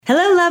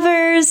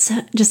lovers,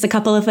 just a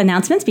couple of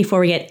announcements before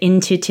we get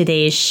into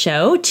today's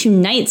show.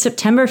 Tonight,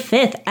 September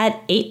 5th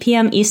at 8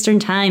 p.m. Eastern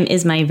Time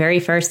is my very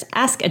first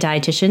Ask a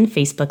Dietitian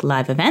Facebook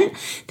Live event.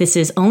 This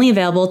is only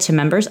available to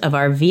members of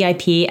our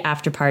VIP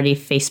After Party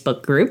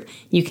Facebook group.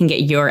 You can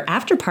get your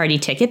after party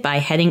ticket by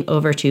heading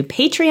over to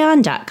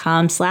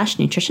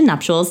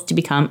patreon.com/nutritionnuptials to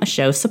become a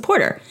show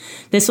supporter.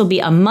 This will be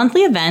a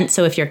monthly event,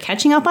 so if you're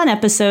catching up on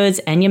episodes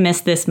and you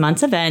missed this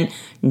month's event,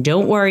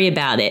 don't worry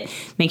about it.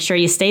 Make sure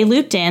you stay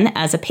looped in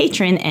as a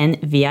patron and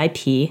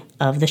VIP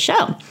of the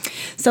show.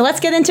 So let's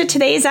get into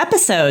today's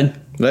episode.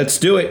 Let's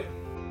do it.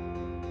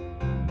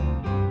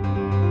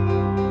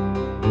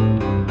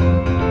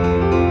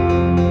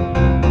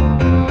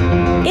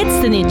 It's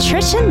the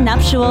Nutrition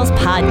Nuptials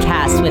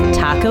podcast with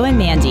Taco and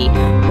Mandy,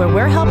 where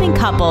we're helping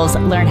couples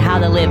learn how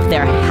to live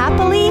their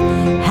happily,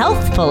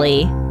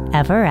 healthfully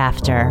ever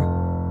after.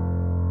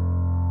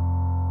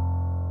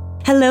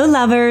 Hello,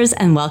 lovers,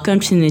 and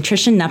welcome to the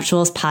Nutrition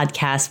Nuptials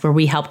podcast, where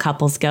we help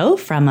couples go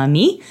from a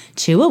me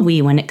to a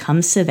we when it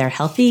comes to their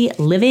healthy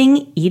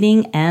living,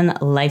 eating, and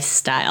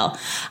lifestyle.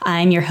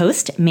 I'm your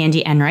host,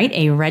 Mandy Enright,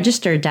 a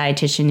registered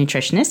dietitian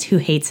nutritionist who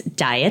hates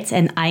diets,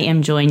 and I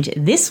am joined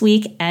this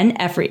week and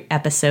every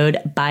episode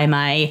by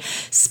my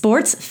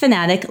sports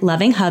fanatic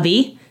loving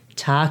hubby,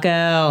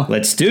 Taco.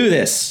 Let's do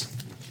this.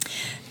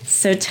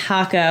 So,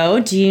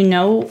 Taco, do you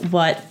know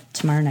what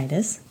tomorrow night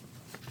is?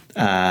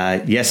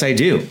 Yes, I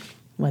do.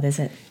 What is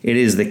it? It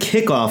is the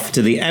kickoff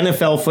to the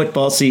NFL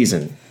football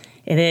season.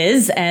 It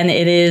is, and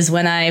it is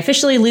when I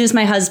officially lose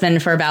my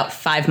husband for about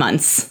 5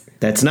 months.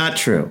 That's not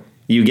true.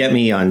 You get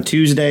me on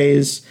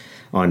Tuesdays,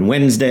 on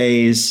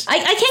Wednesdays, I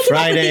can't keep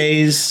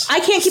Fridays,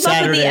 I can't keep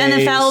Saturdays. up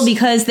with the NFL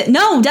because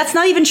no, that's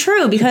not even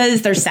true,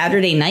 because there's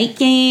Saturday night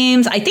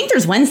games. I think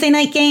there's Wednesday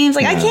night games.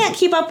 I can't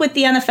keep up with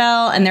the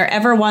NFL, and they're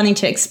ever wanting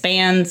to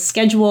expand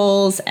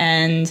schedules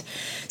and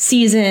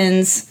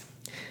seasons.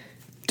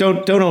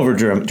 Don't over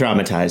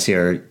dramatize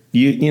here.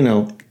 You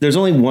know, there's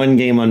only one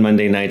game on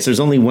Monday nights.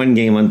 There's only one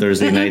game on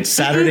Thursday nights.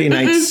 Saturday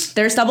nights.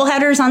 There's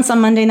doubleheaders on some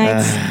Monday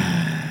nights.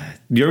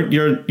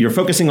 You're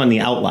focusing on the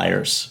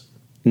outliers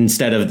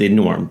instead of the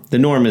norm. The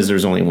norm is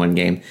there's only one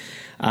game.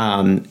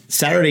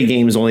 Saturday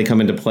games only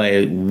come into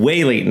play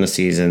way late in the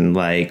season,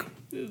 like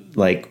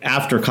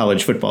after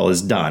college football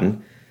is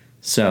done.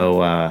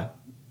 So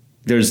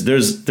there's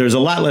a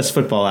lot less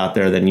football out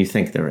there than you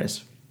think there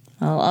is.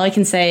 Well, all I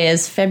can say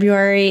is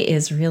February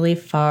is really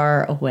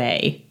far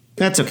away.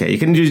 That's okay. You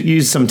can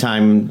use some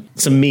time,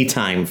 some me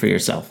time for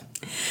yourself.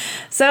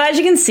 So as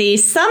you can see,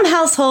 some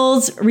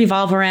households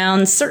revolve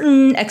around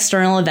certain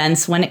external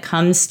events when it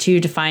comes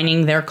to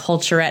defining their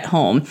culture at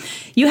home.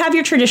 You have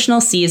your traditional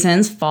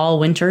seasons, fall,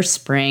 winter,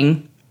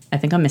 spring. I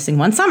think I'm missing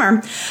one,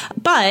 summer.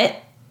 But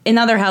in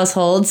other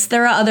households,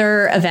 there are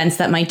other events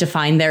that might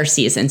define their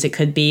seasons. It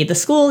could be the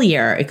school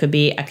year. It could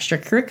be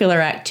extracurricular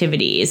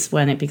activities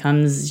when it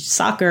becomes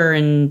soccer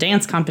and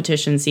dance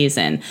competition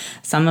season.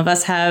 Some of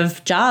us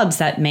have jobs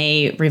that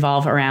may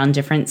revolve around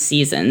different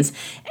seasons.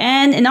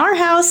 And in our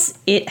house,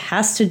 it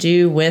has to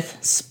do with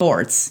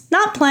sports.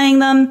 Not playing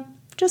them,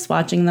 just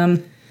watching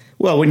them.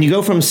 Well, when you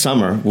go from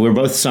summer, we're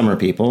both summer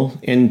people,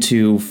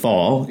 into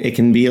fall, it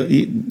can be a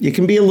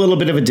little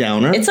bit of a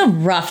downer. It's a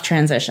rough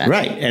transition.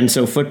 Right. And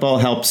so football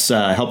helps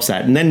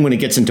that. And then when it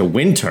gets into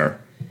winter,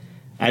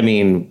 I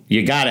mean,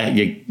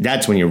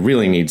 that's when you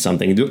really need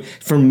something.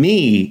 For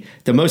me,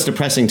 the most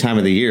depressing time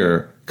of the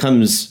year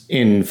comes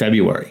in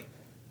February.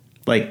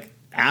 Like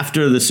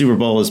after the Super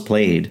Bowl is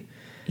played.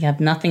 You have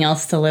nothing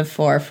else to live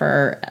for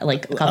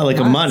like a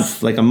couple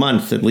months. a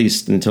month at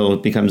least, until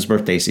it becomes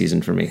birthday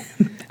season for me.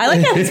 I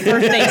like that it's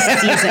birthday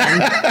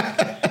season.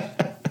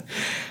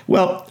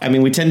 Well, I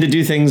mean, we tend to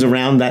do things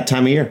around that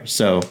time of year,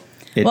 so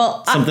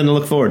it's something to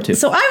look forward to.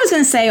 So I was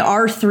going to say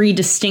our 3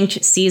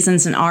 distinct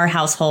seasons in our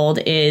household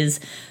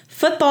is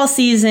football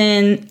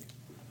season.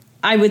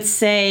 I would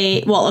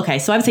say,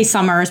 so I would say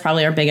summer is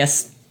probably our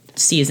biggest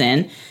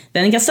season.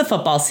 Then it gets to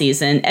football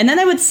season. And then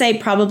I would say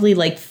probably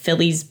like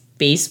Phillies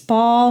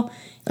baseball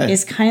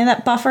is kind of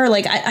that buffer.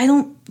 Like I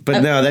don't.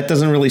 But no, that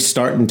doesn't really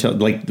start until,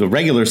 like, the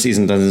regular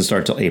season doesn't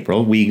start till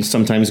April. We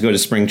sometimes go to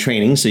spring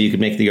training, so you could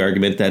make the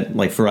argument that,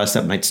 like, for us,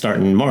 that might start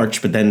in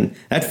March. But then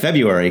that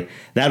February,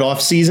 that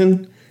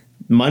off-season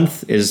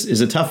month is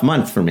a tough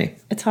month for me.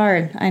 It's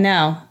hard. I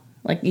know.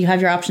 Like, you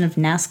have your option of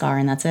NASCAR,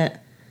 and that's it.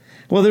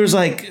 Well, there's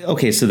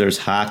so there's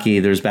hockey,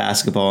 there's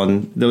basketball,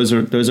 and those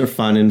are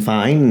fun and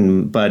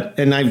fine.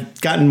 And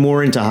I've gotten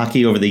more into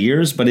hockey over the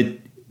years, but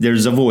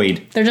there's a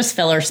void. They're just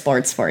filler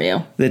sports for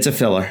you. It's a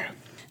filler.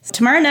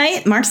 Tomorrow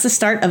night marks the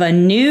start of a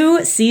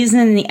new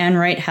season in the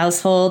Enright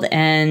household,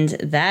 and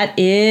that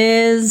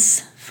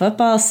is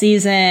football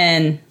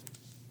season.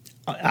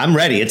 I'm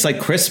ready. It's like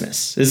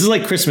Christmas. This is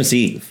like Christmas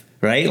Eve,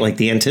 right? Like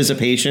the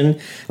anticipation.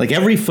 Like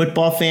every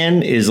football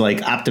fan is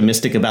like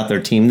optimistic about their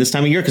team this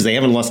time of year because they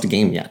haven't lost a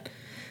game yet,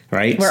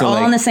 right? We're all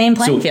on the same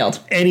playing field.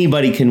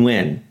 Anybody can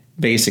win,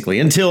 basically,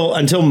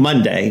 until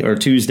Monday or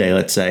Tuesday,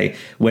 let's say,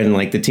 when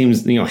like the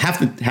teams,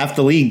 half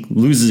the league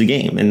loses a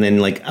game, and then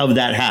like of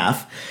that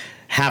half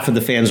half of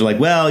the fans are like,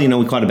 well,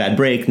 we caught a bad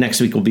break.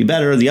 Next week will be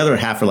better. The other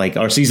half are like,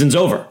 our season's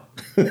over.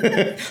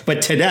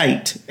 But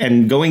tonight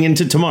and going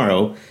into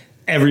tomorrow,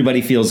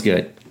 everybody feels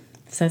good.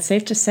 So it's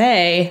safe to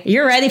say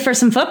you're ready for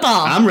some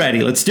football. I'm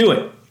ready. Let's do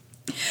it.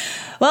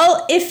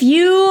 Well, if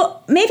you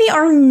maybe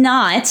are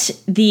not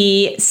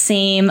the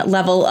same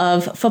level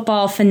of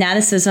football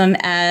fanaticism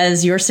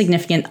as your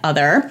significant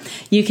other,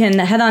 you can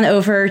head on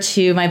over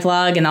to my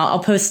blog, and I'll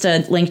post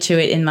a link to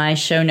it in my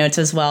show notes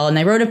as well. And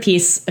I wrote a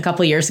piece a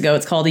couple years ago.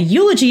 It's called A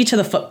Eulogy to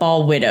the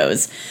Football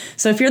Widows.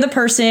 So if you're the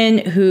person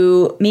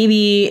who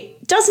maybe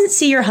doesn't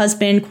see your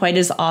husband quite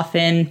as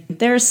often,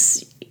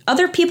 there's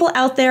other people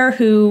out there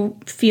who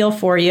feel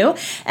for you.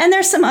 And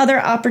there's some other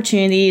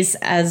opportunities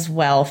as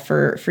well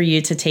for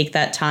you to take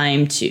that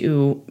time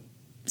to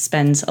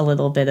spend a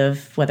little bit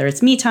of, whether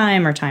it's me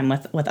time or time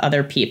with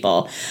other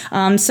people.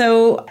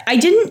 So I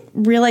didn't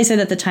realize it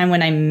at the time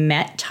when I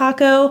met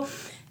Taco,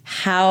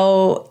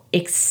 how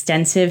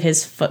extensive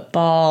his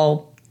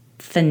football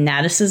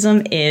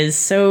fanaticism is.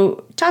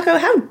 So Taco,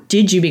 how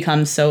did you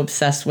become so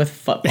obsessed with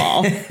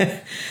football?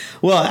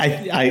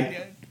 Well,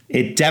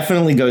 it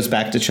definitely goes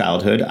back to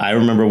childhood. I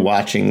remember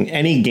watching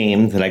any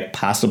game that I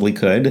possibly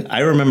could. I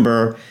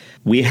remember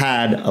we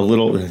had a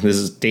little, this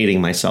is dating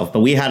myself,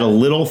 but we had a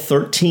little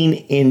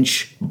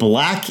 13-inch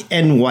black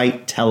and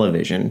white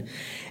television.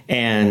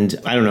 And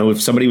I don't know, if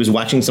somebody was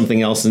watching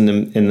something else in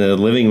the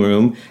living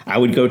room, I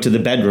would go to the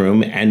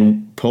bedroom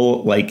and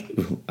pull,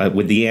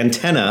 with the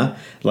antenna,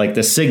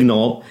 the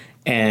signal,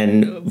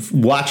 and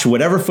watch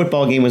whatever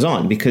football game was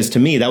on. Because to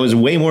me, that was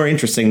way more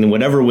interesting than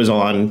whatever was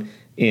on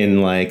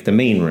in the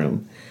main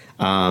room,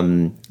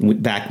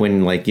 back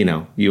when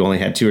you only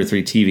had 2 or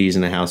 3 TVs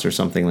in the house or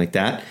something like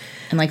that,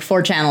 and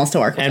 4 channels to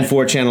work with. And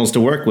 4 channels to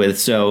work with.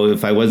 So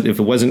if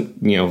it wasn't,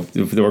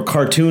 if there were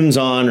cartoons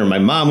on, or my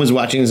mom was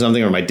watching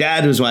something, or my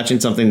dad was watching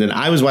something, then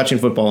I was watching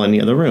football in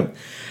the other room.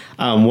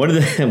 One of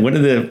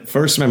the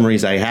first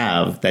memories I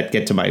have that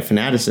get to my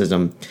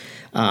fanaticism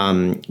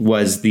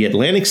was the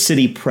Atlantic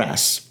City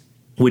Press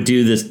would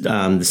do this,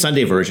 the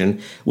Sunday version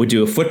would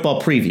do a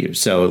football preview.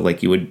 So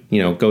you would,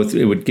 go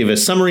through, it would give a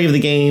summary of the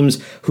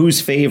games,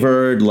 who's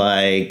favored,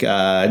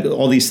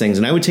 all these things.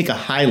 And I would take a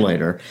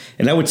highlighter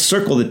and I would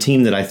circle the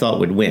team that I thought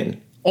would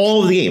win.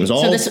 All of the games.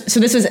 So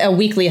this was a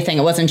weekly thing.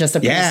 It wasn't just a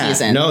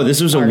preseason. Yeah, no,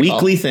 this was article. A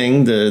weekly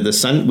thing.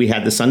 We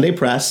had the Sunday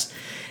Press,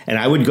 and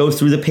I would go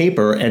through the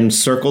paper and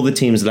circle the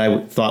teams that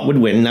I thought would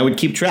win. And I would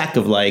keep track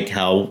of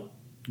how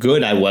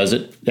good I was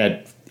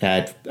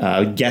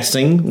at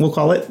guessing, we'll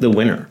call it, the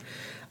winner.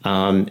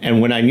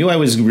 And when I knew I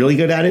was really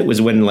good at it was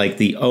when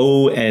the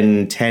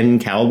 0-10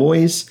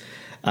 Cowboys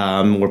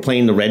were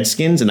playing the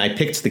Redskins, and I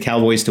picked the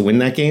Cowboys to win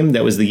that game.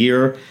 That was the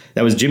year,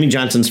 that was Jimmy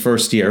Johnson's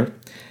first year.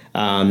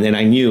 And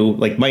I knew,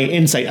 my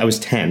insight, I was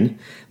 10.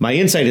 My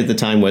insight at the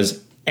time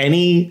was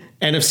any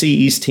NFC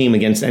East team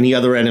against any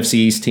other NFC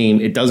East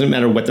team, it doesn't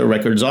matter what their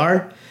records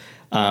are.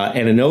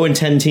 And an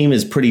 0-10 team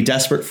is pretty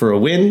desperate for a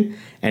win.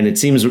 And it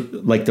seems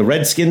like the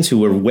Redskins, who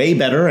were way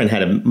better and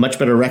had a much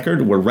better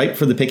record, were ripe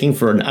for the picking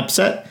for an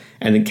upset.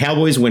 And the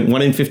Cowboys went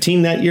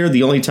 1-15 that year.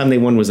 The only time they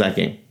won was that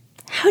game.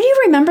 How do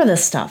you remember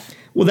this stuff?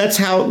 Well, that's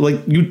how,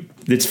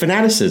 it's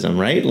fanaticism,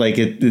 right?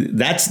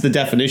 That's the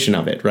definition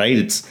of it,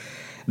 right?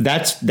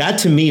 That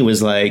to me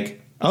was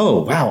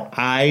oh, wow,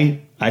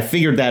 I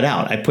figured that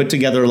out. I put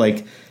together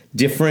to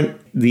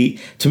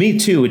me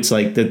too, it's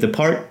the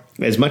part,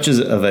 as much as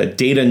of a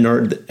data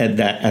nerd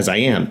as I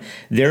am,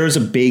 there's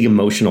a big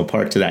emotional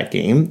part to that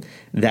game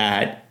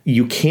that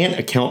you can't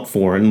account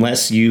for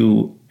unless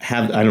you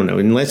have,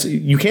 unless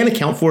you can't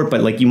account for it,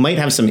 but you might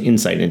have some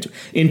insight into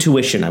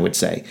intuition, I would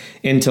say,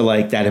 into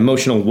that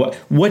emotional,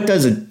 what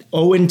does a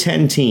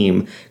 0-10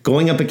 team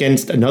going up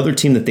against another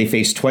team that they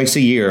face twice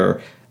a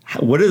year,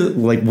 what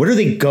are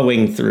they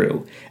going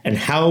through, and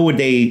how would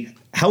they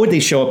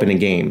show up in a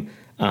game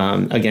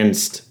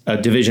against a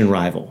division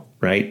rival?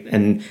 Right.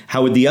 And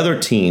how would the other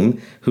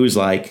team, who's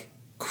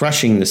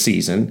crushing the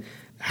season,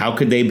 how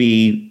could they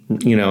be,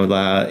 in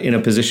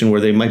a position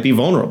where they might be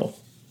vulnerable?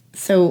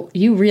 So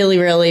you really,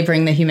 really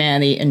bring the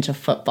humanity into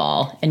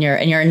football in your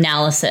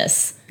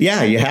analysis.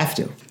 Yeah, you have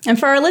to. And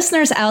for our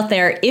listeners out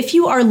there, if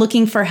you are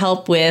looking for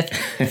help with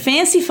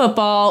fantasy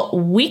football,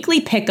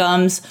 weekly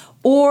pick'ems,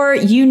 or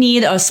you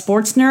need a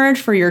sports nerd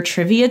for your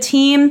trivia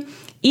team,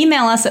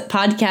 email us at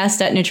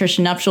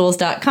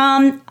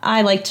podcast@nutritionnuptials.com.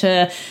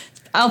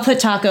 I'll put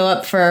Taco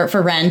up for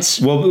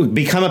rent. Well,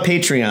 become a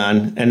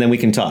Patreon, and then we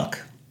can talk.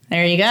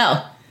 There you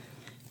go.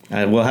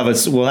 We'll have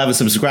a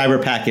subscriber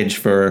package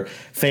for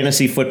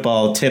fantasy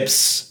football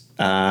tips,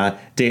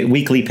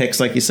 weekly picks,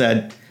 like you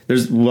said.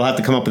 We'll have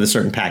to come up with a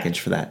certain package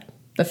for that.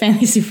 The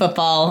fantasy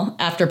football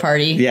after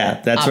party.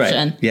 Yeah, that's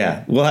option. Right.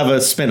 Yeah, we'll have a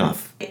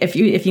spinoff. If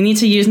you need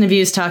to use and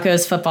abuse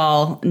Taco's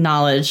football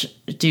knowledge,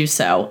 do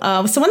so.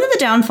 So one of the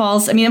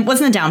downfalls, it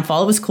wasn't a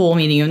downfall. It was cool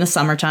meeting you in the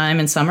summertime,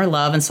 and summer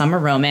love and summer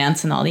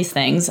romance and all these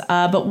things.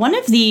 But one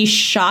of the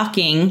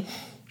shocking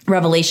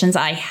revelations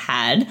I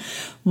had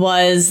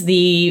was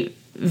the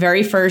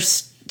very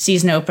first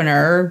season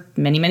opener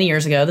many, many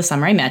years ago, the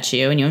summer I met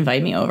you, and you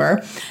invited me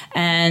over.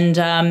 And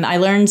I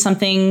learned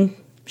something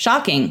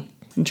shocking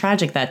and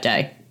tragic that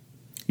day.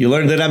 You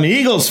learned that I'm an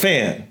Eagles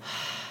fan.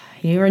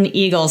 You were an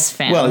Eagles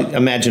fan. Well,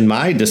 imagine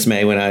my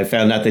dismay when I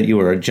found out that you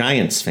were a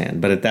Giants fan.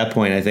 But at that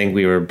point, I think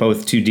we were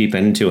both too deep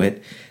into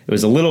it. It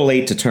was a little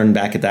late to turn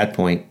back at that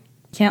point.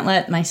 Can't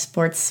let my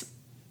sports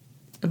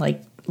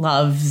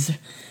loves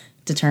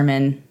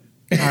determine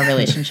our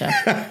relationship.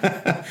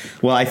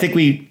 Well, I think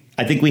we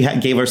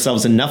gave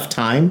ourselves enough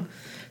time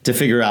to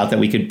figure out that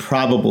we could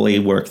probably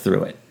work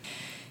through it.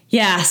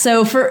 Yeah,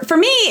 so for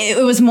me,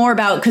 it was more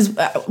about, because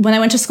when I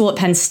went to school at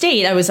Penn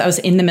State, I was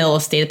in the middle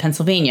of the state of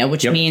Pennsylvania,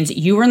 which means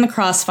you were in the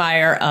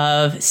crossfire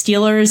of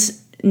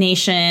Steelers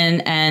Nation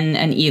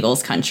and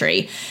Eagles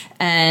country.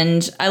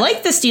 And I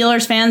liked the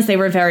Steelers fans. They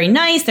were very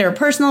nice. They were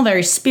personal,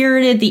 very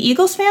spirited. The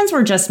Eagles fans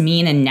were just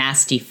mean and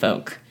nasty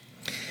folk.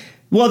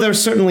 Well,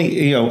 there's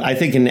certainly, I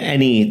think in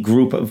any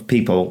group of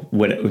people,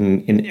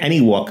 in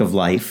any walk of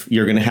life,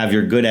 you're going to have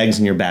your good eggs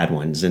and your bad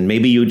ones. And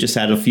maybe you just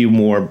had a few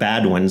more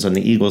bad ones on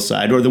the Eagles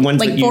side, or the ones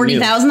that you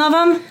 40,000 of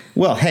them?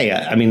 Well, hey,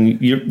 I mean,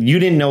 you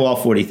didn't know all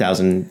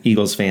 40,000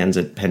 Eagles fans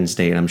at Penn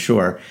State, I'm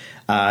sure.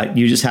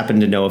 You just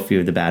happen to know a few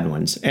of the bad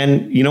ones.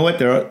 And you know what?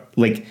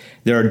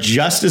 There are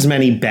just as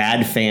many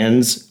bad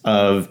fans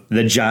of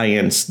the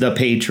Giants, the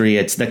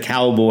Patriots, the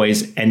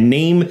Cowboys, and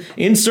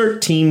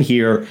insert team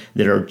here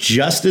that are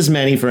just as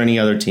many for any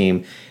other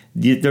team.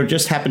 There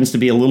just happens to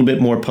be a little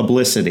bit more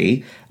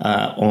publicity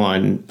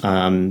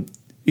on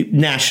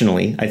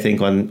nationally, I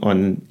think,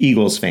 on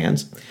Eagles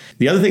fans.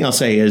 The other thing I'll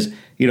say is,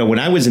 when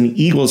I was an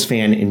Eagles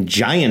fan in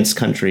Giants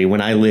country,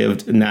 when I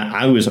lived,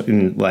 I was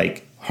in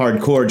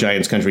hardcore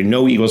Giants country,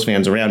 no Eagles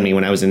fans around me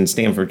when I was in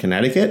Stamford,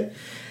 Connecticut.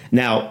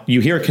 Now,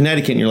 you hear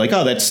Connecticut and you're like,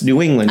 oh, that's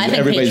New England. I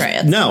think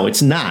Patriots. No,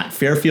 it's not.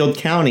 Fairfield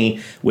County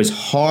was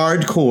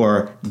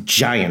hardcore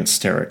Giants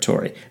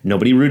territory.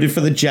 Nobody rooted for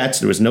the Jets.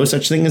 There was no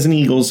such thing as an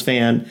Eagles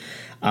fan.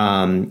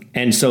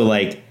 And so,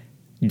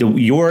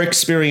 your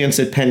experience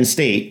at Penn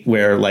State,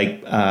 where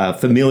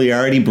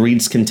familiarity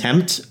breeds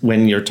contempt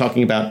when you're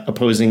talking about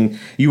opposing,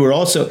 you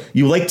liked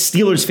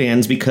Steelers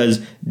fans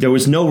because there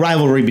was no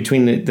rivalry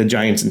between the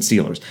Giants and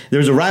Steelers.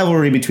 There's a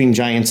rivalry between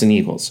Giants and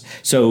Eagles.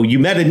 So you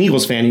met an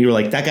Eagles fan and you were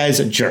like, that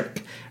guy's a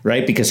jerk,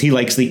 right? Because he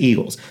likes the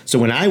Eagles. So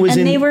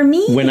they were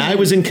mean. When I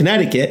was in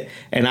Connecticut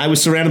and I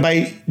was surrounded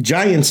by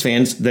Giants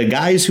fans, the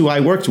guys who I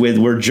worked with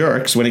were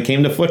jerks when it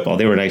came to football.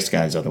 They were nice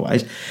guys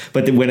otherwise.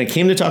 But when it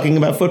came to talking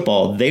about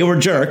football, they were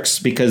jerks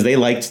because they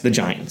liked the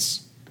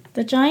Giants.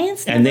 The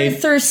Giants never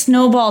threw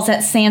snowballs at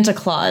Santa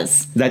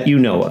Claus. That you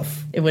know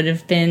of. It would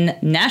have been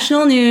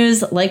national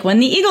news, like when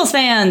the Eagles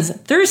fans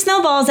threw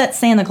snowballs at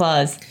Santa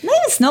Claus. Not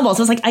even snowballs,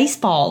 it was like ice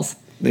balls.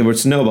 They were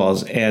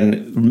snowballs.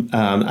 And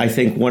I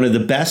think one of the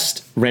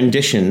best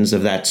renditions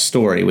of that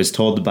story was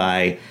told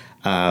by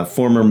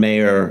former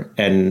mayor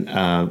and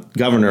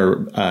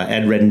governor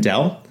Ed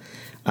Rendell,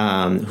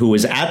 who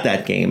was at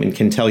that game and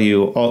can tell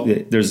you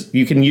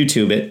you can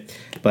YouTube it.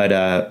 But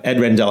Ed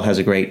Rendell has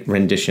a great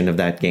rendition of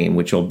that game,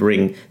 which will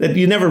bring that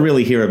you never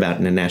really hear about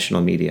in the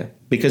national media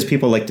because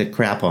people like to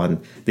crap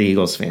on the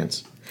Eagles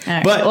fans. All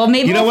right. But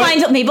maybe we'll find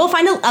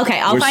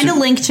a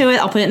link to it.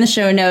 I'll put it in the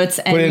show notes,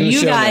 and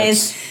you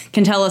guys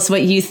can tell us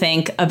what you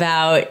think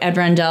about Ed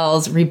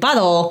Rendell's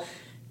rebuttal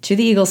to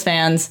the Eagles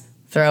fans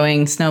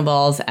throwing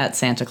snowballs at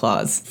Santa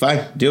Claus.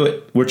 Fine, do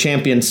it. We're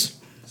champions.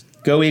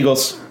 Go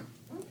Eagles.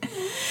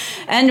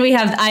 And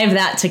I have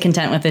that to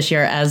contend with this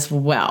year as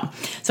well.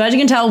 So as you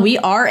can tell, we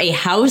are a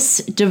house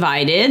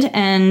divided,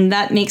 and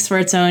that makes for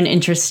its own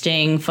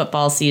interesting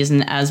football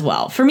season as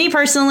well. For me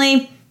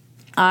personally,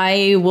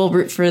 I will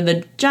root for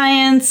the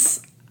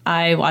Giants.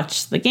 I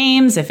watch the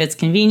games if it's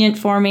convenient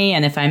for me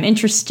and if I'm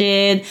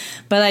interested,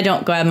 but I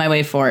don't go out of my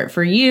way for it.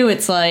 For you,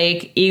 it's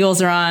like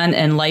Eagles are on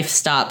and life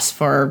stops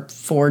for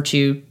 4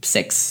 to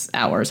 6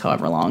 hours,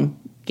 however long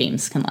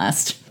games can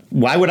last.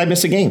 Why would I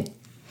miss a game?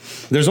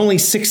 There's only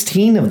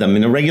 16 of them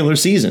in a regular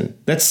season.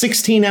 That's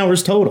 16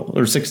 hours total,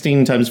 or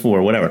 16 times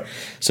 4, whatever.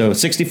 So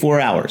 64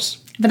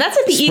 hours. But that's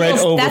if the spread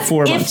Eagles. Over that's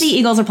 4 if months. The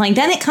Eagles are playing.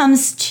 Then it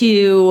comes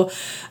to,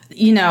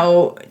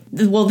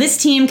 this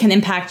team can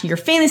impact your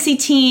fantasy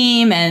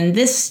team, and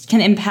this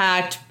can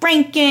impact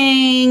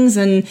rankings,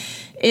 and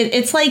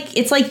it's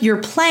like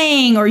you're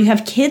playing, or you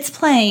have kids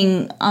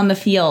playing on the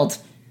field.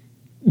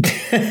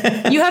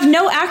 You have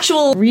no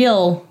actual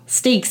real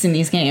stakes in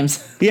these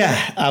games.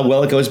 Yeah,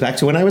 well, it goes back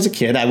to when I was a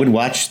kid. I would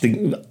watch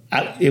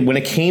when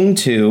it came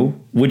to,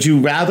 would you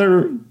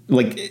rather,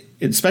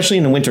 especially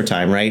in the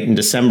wintertime, right? In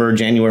December,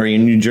 January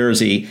in New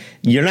Jersey,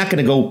 you're not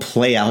going to go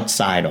play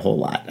outside a whole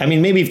lot. I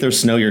mean, maybe if there's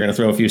snow, you're going to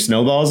throw a few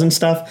snowballs and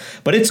stuff,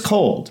 but it's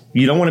cold.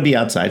 You don't want to be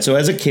outside. So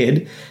as a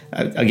kid,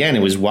 again,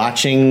 it was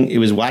watching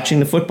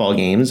the football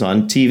games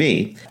on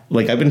TV.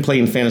 I've been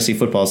playing fantasy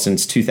football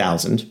since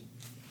 2000.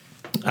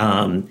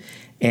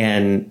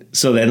 And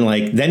so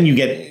then you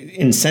get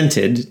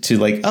incented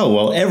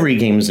to every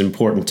game is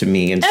important to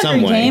me in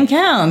some way. Every game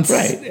counts.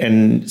 Right.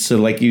 And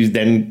so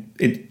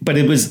but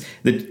it was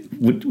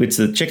it's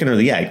the chicken or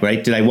the egg,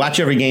 right? Did I watch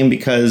every game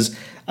because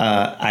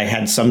I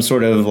had some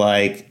sort of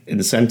like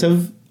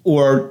incentive,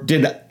 or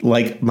did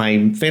like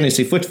my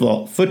fantasy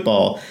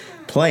football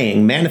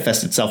playing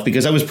manifest itself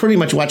because I was pretty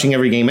much watching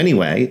every game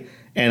anyway,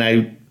 and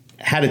I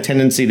had a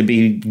tendency to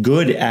be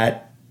good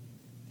at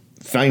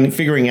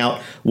figuring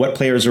out what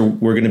players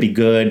were going to be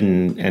good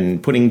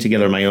and putting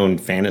together my own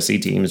fantasy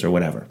teams or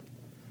whatever.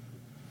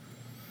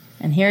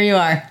 And here you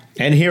are.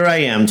 And here I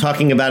am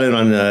talking about it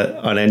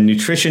on a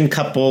Nutrition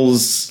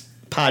Couples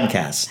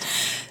podcast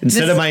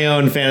instead of my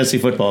own fantasy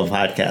football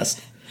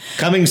podcast.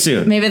 Coming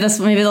soon. Maybe this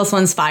will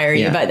inspire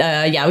you.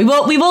 Yeah.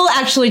 But we will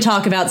actually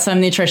talk about some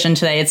nutrition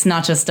today. It's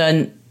not just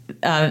an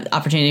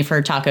opportunity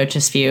for Taco to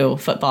spew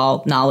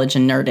football knowledge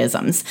and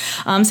nerdisms.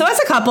 So as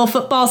a couple,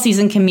 football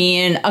season can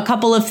mean a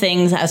couple of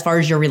things as far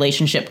as your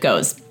relationship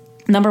goes.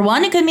 Number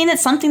one, it could mean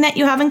it's something that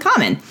you have in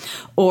common.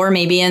 Or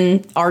maybe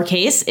in our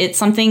case, it's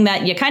something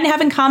that you kind of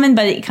have in common,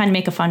 but you kind of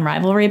make a fun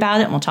rivalry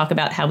about it. And we'll talk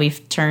about how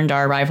we've turned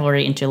our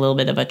rivalry into a little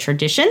bit of a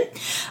tradition. It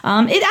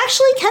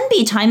actually can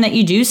be time that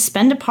you do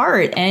spend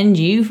apart and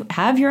you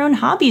have your own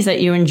hobbies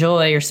that you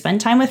enjoy, or spend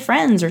time with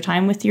friends or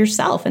time with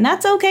yourself. And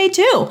that's okay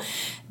too.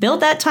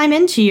 Build that time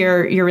into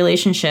your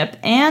relationship.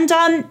 And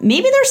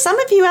maybe there's some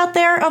of you out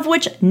there of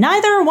which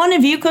neither one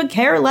of you could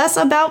care less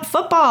about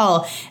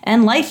football.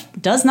 And life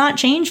does not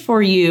change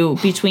for you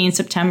between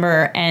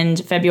September and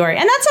February.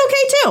 And that's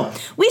okay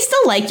too. We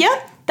still like you.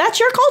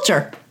 That's your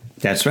culture.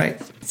 That's right.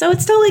 So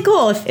it's totally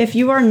cool if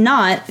you are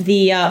not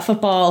the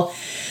football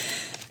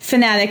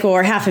fanatic,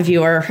 or half of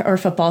you are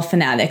football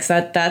fanatics.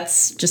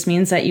 That's just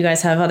means that you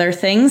guys have other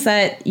things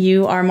that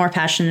you are more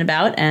passionate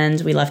about,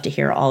 and we love to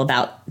hear all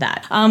about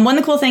that. One of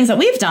the cool things that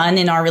we've done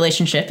in our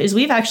relationship is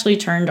we've actually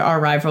turned our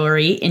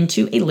rivalry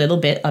into a little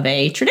bit of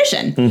a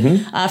tradition.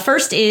 Mm-hmm.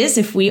 First is,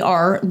 if we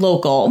are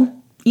local,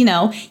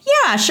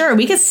 yeah, sure,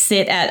 we could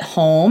sit at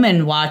home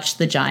and watch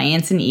the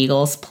Giants and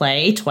Eagles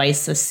play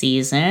twice a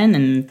season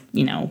and,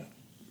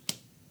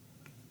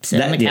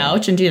 sit on the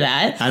couch and do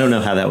that. I don't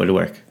know how that would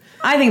work.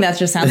 I think that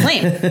just sounds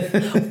lame.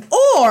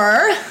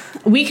 Or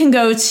we can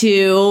go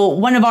to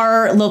one of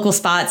our local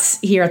spots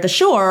here at the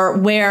shore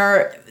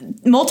where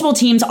multiple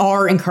teams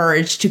are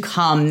encouraged to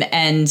come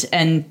and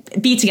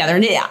be together.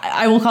 And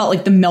I will call it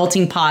like the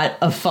melting pot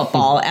of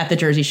football at the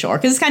Jersey Shore,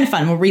 because it's kind of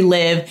fun where we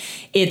live.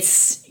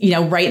 It's,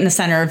 right in the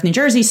center of New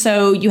Jersey.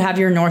 So you have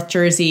your North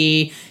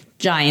Jersey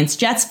Giants,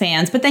 Jets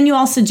fans, but then you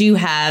also do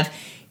have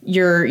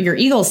your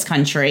Eagles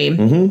country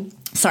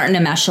starting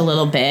to mesh a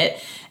little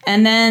bit.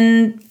 And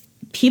then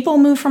people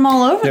move from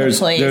all over the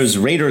place. There's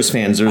Raiders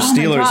fans, there's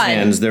Steelers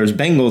fans, there's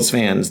Bengals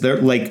fans. They're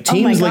like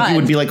teams like you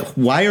would be like,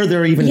 why are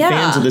there even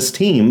fans of this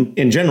team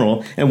in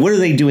general? And what are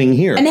they doing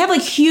here? And they have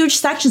like huge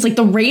sections. Like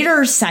the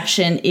Raiders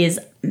section is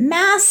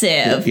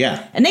massive.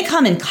 Yeah. And they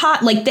come in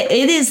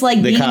it is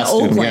like being in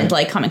Oakland,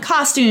 like come in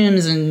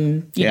costumes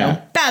and you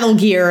know, battle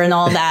gear and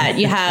all that.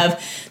 You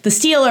have the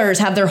Steelers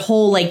have their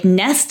whole like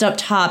nest up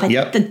top. I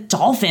think the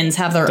Dolphins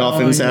have their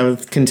own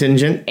have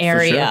contingent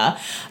area.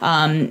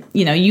 Sure.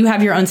 You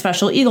have your own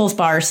special Eagles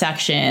bar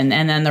section,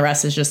 and then the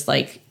rest is just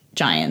like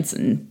Giants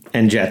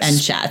and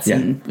Jets.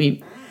 And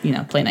we,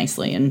 play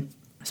nicely and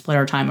split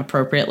our time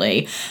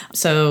appropriately.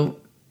 So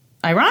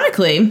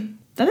ironically,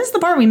 that is the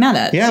bar we met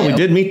at. Yeah, we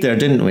did meet there,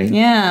 didn't we?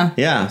 Yeah.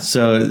 Yeah,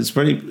 so it's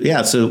pretty...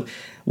 Yeah, so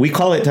we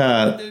call it...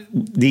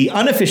 the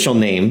unofficial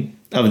name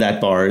of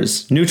that bar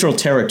is Neutral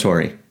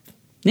Territory.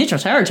 Neutral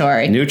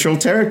Territory? Neutral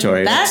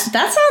Territory. That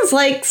sounds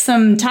like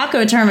some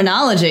taco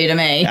terminology to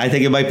me. I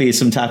think it might be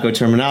some taco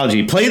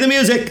terminology. Play the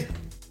music!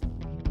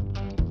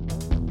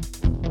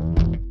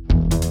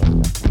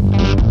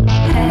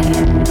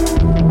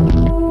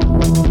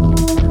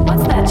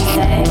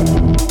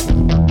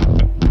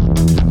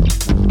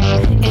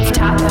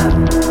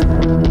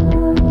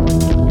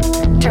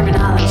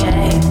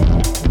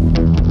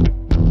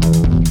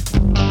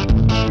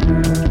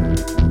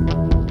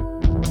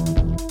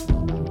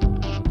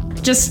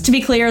 Just to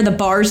be clear, the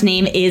bar's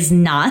name is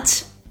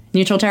not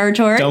Neutral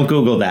Territory. Don't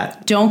Google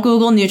that. Don't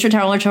Google Neutral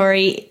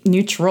Territory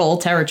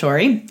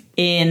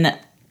in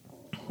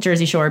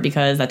Jersey Shore,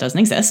 because that doesn't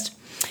exist.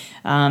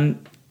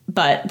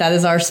 But that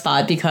is our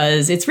spot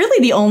because it's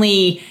really the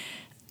only...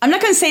 I'm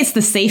not going to say it's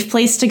the safe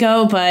place to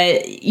go,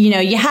 but,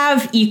 you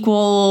have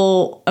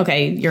equal...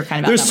 Okay, you're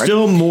kind of outnumbered. There's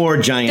still more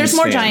Giants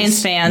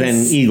Giants fans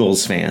than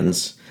Eagles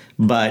fans,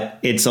 but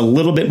it's a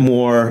little bit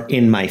more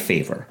in my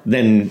favor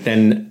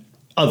than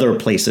other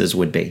places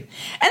would be.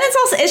 And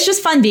it's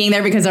just fun being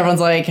there because everyone's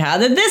like, how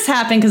did this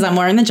happen? Because I'm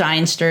wearing the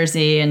Giants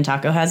jersey and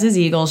Taco has his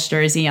Eagles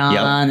jersey on.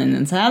 Yep. And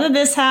then how did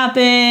this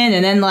happen?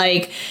 And then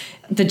like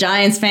the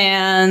Giants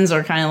fans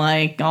are kind of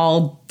like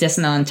all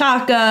dissing on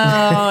Taco.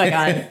 I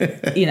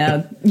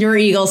got, your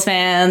Eagles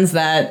fans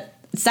that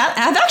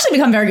have actually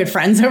become very good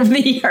friends over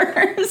the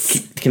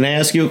years. Can I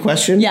ask you a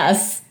question?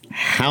 Yes.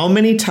 How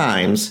many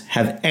times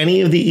have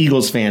any of the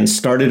Eagles fans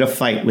started a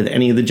fight with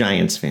any of the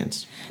Giants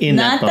fans? in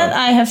that bar. Not that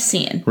I have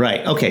seen.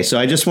 Right. Okay. So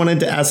I just wanted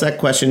to ask that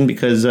question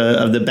because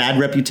of the bad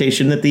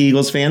reputation that the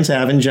Eagles fans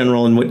have in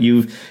general, and what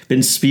you've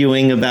been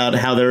spewing about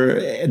how they're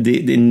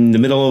in the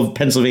middle of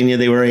Pennsylvania,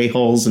 they were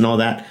a-holes and all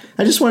that.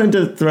 I just wanted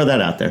to throw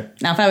that out there.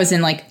 Now, if I was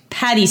in like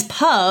Patty's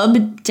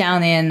Pub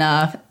down in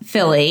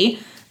Philly.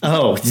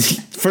 Oh,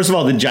 first of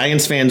all, the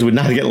Giants fans would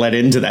not get let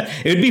into that.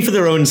 It would be for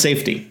their own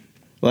safety.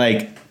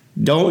 Like,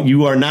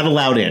 you are not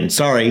allowed in.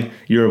 Sorry,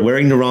 you're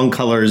wearing the wrong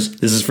colors.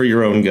 This is for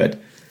your own good.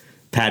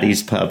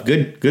 Patty's Pub.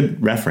 Good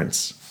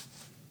reference.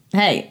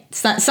 Hey,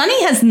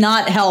 Sonny has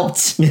not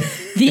helped the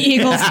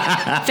Eagles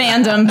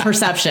fandom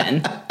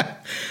perception.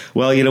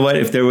 Well, you know what?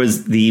 If there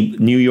was the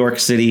New York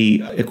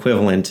City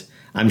equivalent,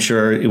 I'm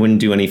sure it wouldn't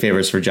do any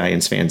favors for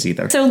Giants fans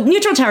either. So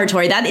neutral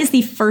territory, that is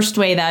the first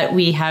way that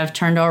we have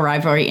turned our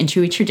rivalry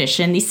into a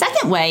tradition. The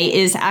second way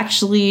is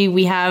actually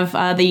we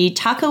have the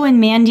Taco and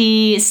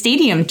Mandy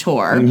Stadium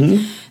Tour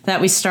that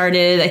we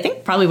started, I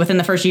think, probably within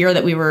the first year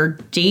that we were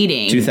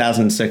dating.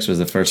 2006 was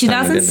the first time.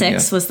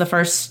 2006 was the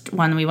first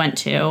one we went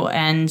to,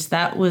 and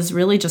that was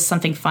really just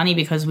something funny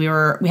because we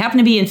happened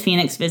to be in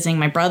Phoenix visiting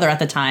my brother at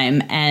the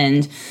time,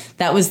 and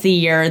that was the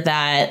year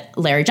that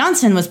Larry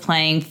Johnson was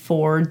playing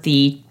for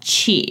the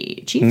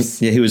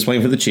Chiefs. Yeah, he was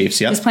playing for the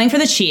Chiefs. Yeah, he was playing for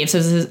the Chiefs.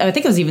 I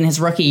think it was even his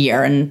rookie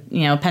year, and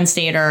Penn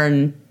State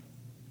and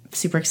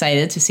super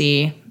excited to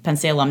see Penn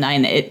State alumni,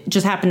 and it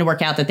just happened to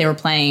work out that they were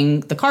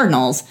playing the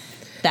Cardinals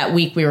that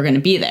week we were going to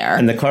be there.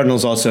 And the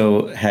Cardinals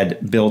also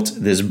had built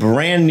this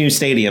brand new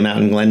stadium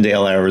out in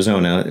Glendale,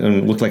 Arizona, and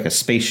it looked like a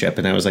spaceship.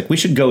 And I was like, we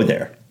should go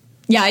there.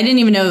 Yeah, I didn't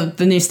even know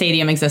the new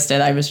stadium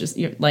existed. I was just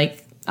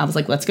like,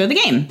 let's go to the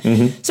game.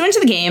 So went to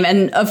the game,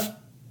 and of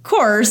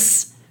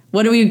course,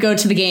 what do we go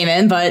to the game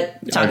in? But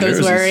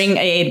Taco's wearing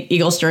a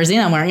Eagles jersey,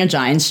 and I'm wearing a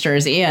Giants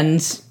jersey,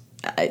 and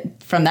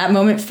from that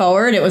moment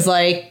forward, it was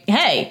like,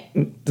 hey,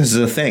 this is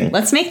a thing.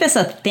 Let's make this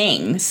a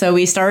thing. So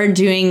we started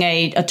doing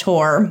a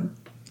tour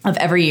of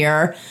every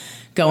year,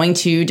 going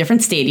to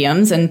different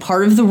stadiums. And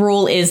part of the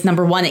rule is,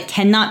 number one, it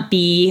cannot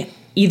be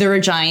either a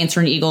Giants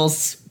or an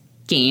Eagles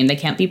game. They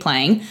can't be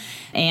playing.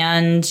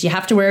 And you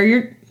have to wear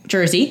your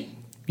jersey.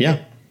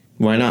 Yeah.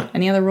 Why not?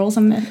 Any other rules?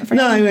 No,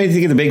 I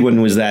think the big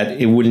one was that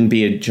it wouldn't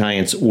be a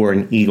Giants or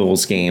an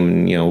Eagles game.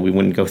 And, we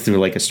wouldn't go through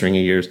like a string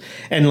of years.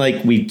 And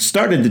we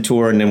started the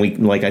tour, and then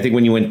I think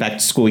when you went back to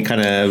school, we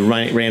kind of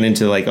ran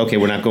into okay,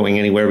 we're not going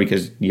anywhere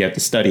because you have to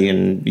study.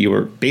 And you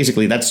were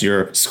basically, that's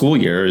your school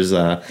year is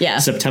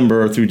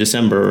September through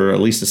December, or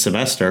at least a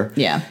semester.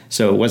 Yeah.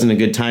 So it wasn't a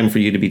good time for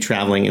you to be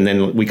traveling. And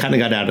then we kind of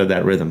got out of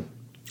that rhythm.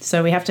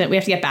 So we have to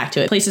get back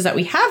to it. Places that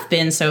we have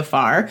been so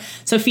far.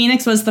 So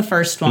Phoenix was the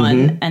first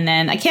one. And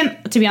then I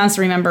can't, to be honest,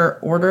 remember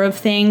order of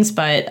things,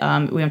 but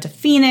we went to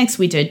Phoenix,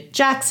 we did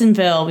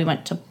Jacksonville, we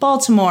went to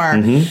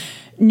Baltimore,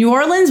 New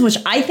Orleans, which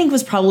I think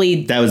was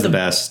probably the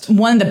best.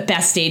 One of the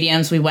best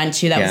stadiums we went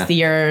to. That was the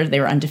year they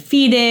were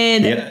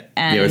undefeated. Yeah.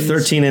 And they were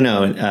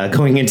 13-0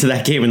 going into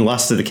that game and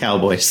lost to the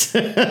Cowboys.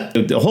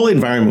 The whole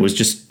environment was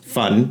just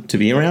fun to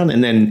be around.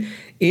 And then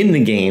in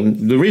the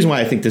game, the reason why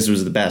I think this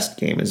was the best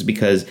game is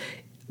because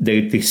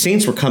the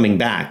Saints were coming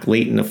back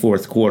late in the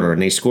fourth quarter,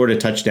 and they scored a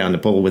touchdown to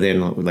pull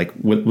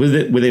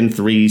within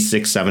 3,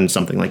 6, 7,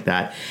 something like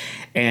that.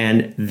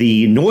 And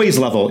the noise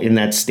level in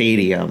that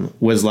stadium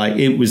was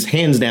it was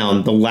hands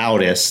down the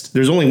loudest.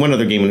 There's only one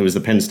other game, and it was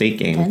the Penn State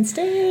game. Penn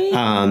State.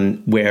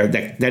 Where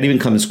that even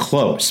comes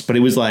close. But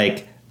it was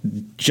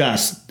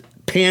just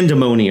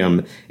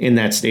pandemonium in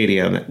that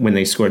stadium when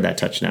they scored that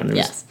touchdown. It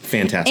was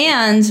fantastic.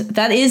 And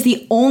that is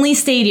the only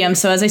stadium.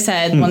 So as I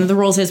said, one of the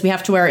rules is we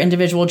have to wear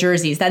individual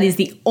jerseys. That is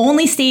the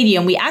only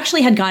stadium. We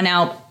actually had gone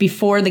out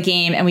before the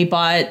game and we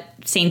bought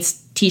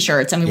Saints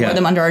t-shirts and we wore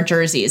them under our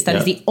jerseys. That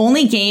is the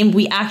only game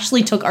we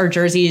actually took our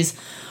jerseys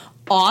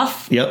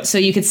off so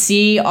you could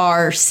see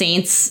our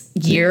Saints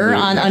gear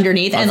on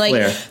underneath, and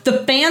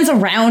the fans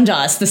around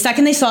us, the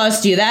second they saw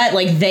us do that,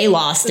 they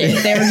lost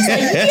it. They were just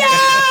yay,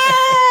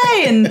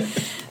 and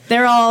they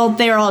were all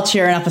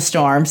cheering up a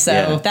storm.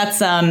 So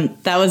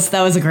that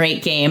was a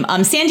great game.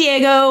 San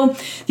Diego,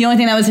 the only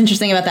thing that was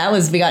interesting about that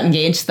was we got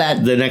engaged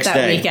that next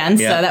weekend.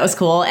 So that was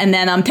cool. And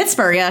then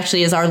Pittsburgh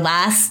actually is our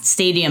last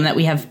stadium that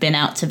we have been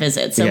out to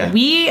visit. So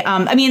we're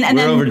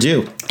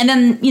overdue. And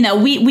then,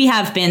 we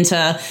have been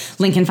to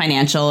Lincoln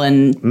Financial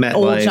and MetLife.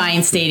 Old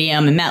Giant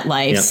Stadium and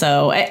MetLife. Yep.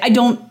 So I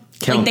don't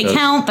count they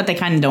count, but they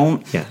kind of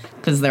don't. Yeah.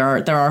 Because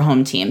they're our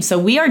home team. So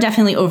we are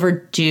definitely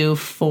overdue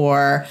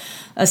for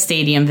a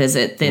stadium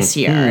visit this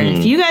year. And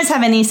if you guys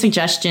have any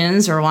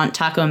suggestions or want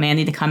Taco and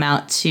Mandy to come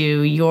out to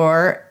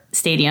your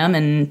stadium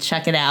and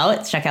check it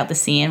out, check out the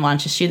scene, why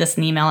don't you shoot us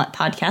an email at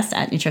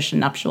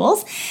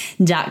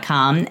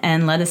podcast@nutritionnuptials.com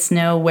and let us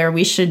know where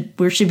we should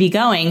be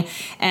going.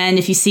 And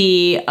if you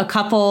see a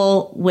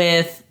couple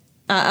with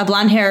a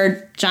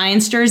blonde-haired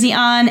Giants jersey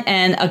on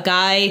and a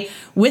guy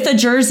with a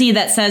jersey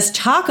that says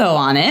Taco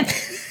on it.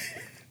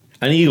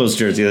 An Eagles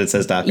jersey that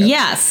says Taco.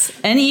 Yes,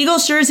 an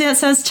Eagles jersey that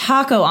says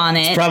Taco on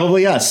it. It's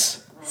probably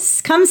us.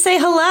 Come say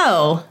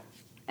hello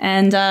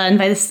and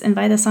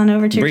invite us on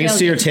over to Bring us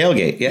to your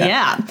tailgate.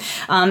 Yeah.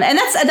 And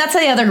that's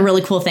the other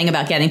really cool thing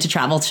about getting to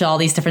travel to all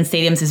these different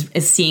stadiums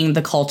is seeing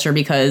the culture,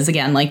 because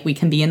again, like, we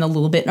can be in a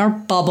little bit in our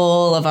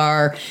bubble of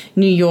our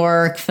New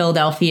York,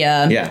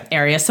 Philadelphia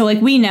area. So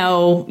like, we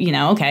know,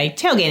 okay,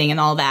 tailgating and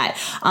all that.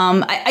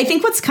 I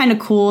think what's kind of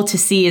cool to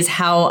see is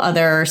how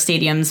other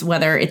stadiums,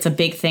 whether it's a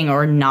big thing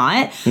or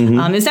not,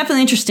 it's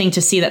definitely interesting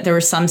to see that there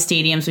were some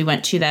stadiums we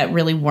went to that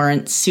really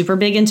weren't super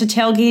big into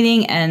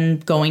tailgating,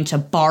 and going to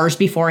bars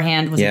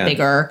beforehand was a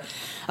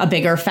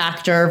bigger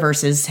factor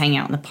versus hanging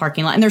out in the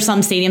parking lot. And there's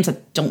some stadiums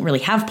that don't really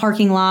have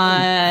parking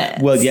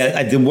lot. Well,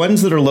 yeah, the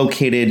ones that are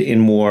located in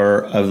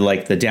more of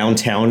like the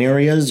downtown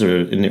areas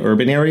or in the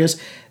urban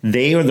areas,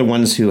 they are the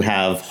ones who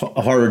have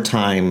a harder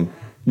time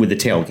with the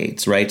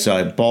tailgates, right?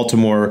 So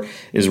Baltimore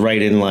is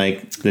right in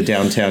like the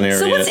downtown area.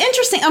 So what's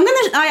interesting,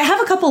 I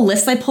have a couple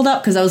lists I pulled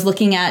up because I was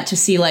looking at to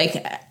see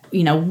like,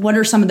 what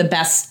are some of the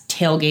best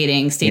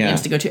tailgating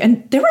stadiums to go to?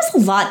 And there was a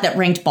lot that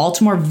ranked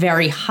Baltimore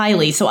very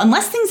highly. So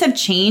unless things have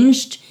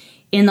changed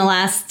in the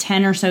last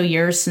 10 or so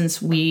years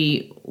since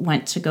we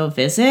went to go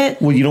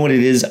visit. Well, you know what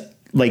it is?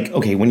 Like,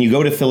 okay, when you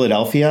go to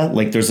Philadelphia,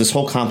 like there's this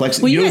whole complex.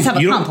 Well, you guys have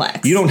a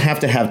complex. You don't have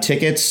to have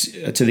tickets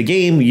to the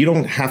game. You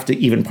don't have to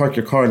even park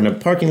your car in the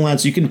parking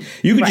lots. You can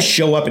just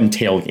show up and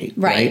tailgate,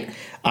 right?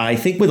 I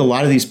think with a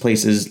lot of these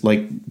places,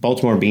 like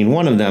Baltimore being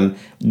one of them,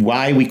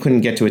 why we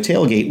couldn't get to a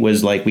tailgate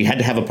was like we had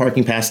to have a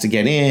parking pass to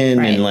get in,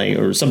 and like,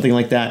 or something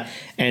like that.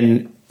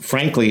 And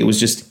frankly, it was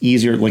just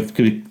easier, like,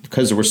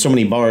 because there were so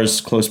many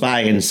bars close by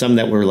and some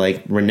that were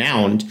like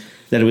renowned,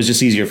 that it was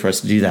just easier for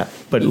us to do that.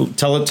 But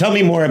tell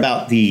me more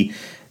about the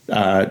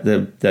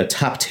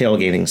top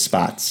tailgating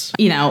spots.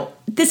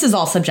 This is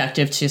all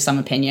subjective to some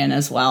opinion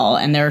as well,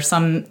 and there are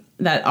some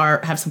that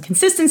have some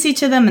consistency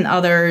to them, and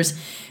others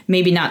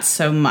maybe not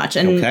so much.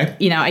 And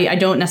I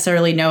don't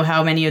necessarily know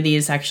how many of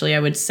these actually I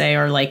would say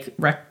are like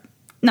not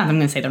that I'm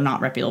going to say they're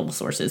not reputable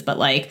sources, but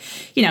like,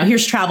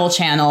 here's Travel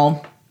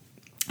Channel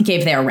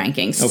gave their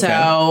rankings. Okay.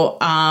 So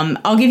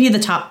I'll give you the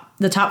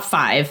top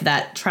 5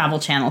 that Travel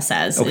Channel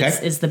says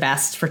is the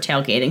best for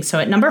tailgating. So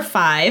at number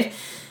 5,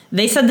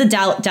 they said the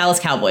Dallas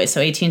Cowboys,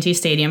 so AT&T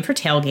Stadium for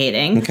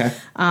tailgating. Okay.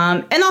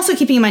 And also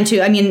keeping in mind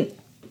too, I mean,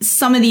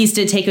 some of these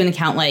did take into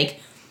account like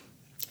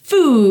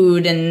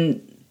food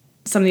and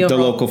some of the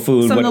local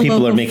food, what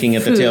people are making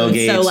at the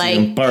tailgates, so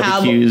like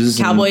barbecues.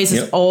 Cowboys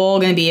is all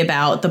going to be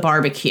about the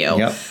barbecue.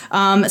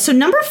 Yep. So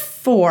number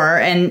 4,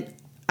 and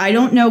I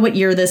don't know what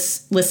year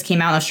this list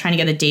came out. I was trying to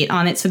get a date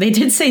on it. So they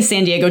did say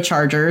San Diego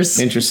Chargers.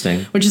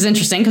 Interesting. Which is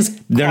interesting because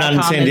they're not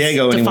in San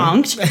Diego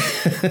anymore.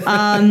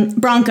 Defunct.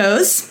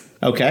 Broncos.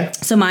 Okay.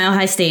 So Mile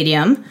High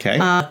Stadium. Okay.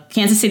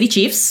 Kansas City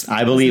Chiefs.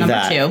 I believe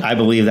that. 2. I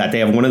believe that. They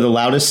have one of the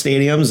loudest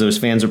stadiums. Those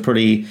fans are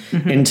pretty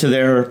into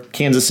their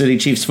Kansas City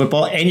Chiefs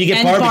football. And you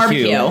get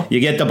barbecue. You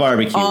get the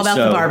barbecue. All about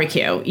the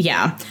barbecue.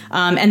 Yeah.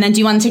 And then do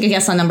you want to take a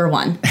guess on number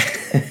 1?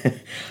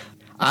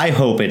 I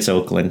hope it's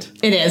Oakland.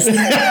 It is.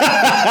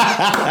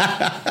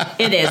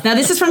 It is. Now,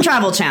 this is from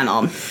Travel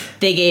Channel.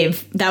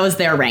 That was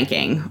their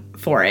ranking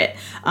for it.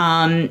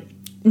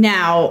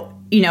 Now,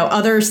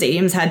 other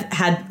stadiums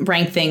had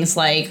ranked things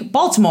like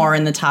Baltimore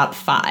in the top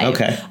 5.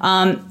 Okay.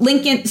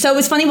 Lincoln. So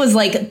what's funny was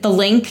like the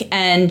Link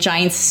and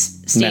Giants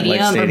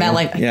Stadium. Or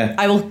MetLife. Yeah.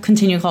 I will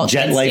continue to call it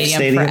Giants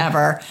Stadium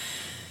forever.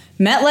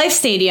 MetLife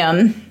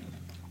Stadium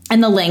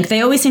and the Link,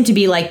 they always seem to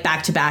be like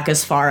back to back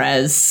as far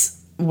as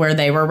where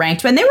they were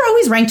ranked. And they were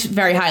always ranked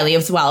very highly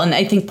as well. And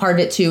I think part of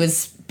it too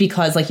is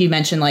because, like you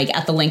mentioned, like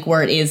at the Link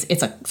where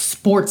it's a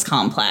sports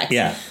complex.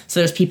 Yeah.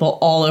 So there's people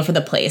all over the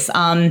place.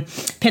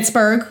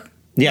 Pittsburgh.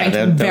 Yeah,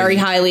 ranked very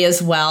highly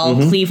as well.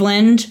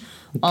 Cleveland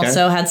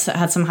also had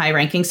some high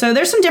rankings. So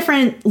there's some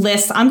different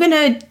lists. I'm going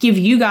to give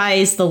you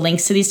guys the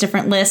links to these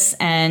different lists,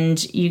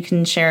 and you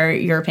can share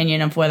your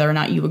opinion of whether or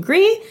not you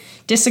agree,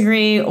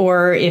 disagree,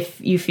 or if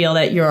you feel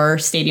that your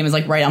stadium is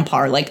like right on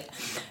par. Like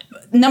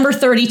number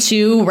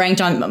 32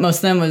 ranked on most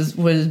of them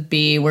would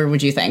be, where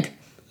would you think?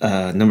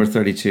 Number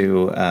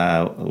 32,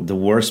 the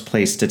worst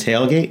place to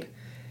tailgate.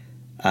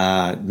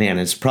 Man,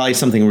 it's probably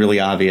something really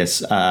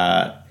obvious.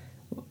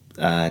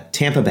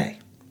 Tampa Bay.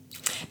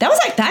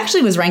 That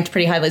actually was ranked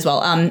pretty highly as well.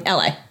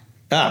 LA.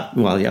 Ah,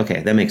 well, yeah,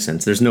 okay, that makes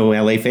sense. There's no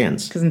LA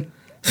fans.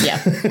 Yeah.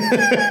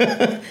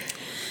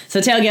 So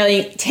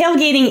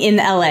tailgating in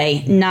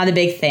LA, not a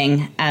big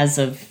thing as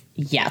of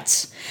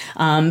yet.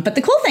 But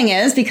the cool thing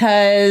is,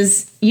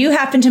 because you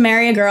happen to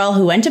marry a girl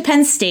who went to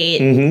Penn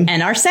State,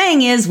 and our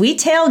saying is, we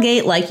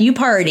tailgate like you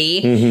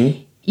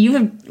party.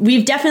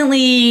 We've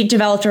definitely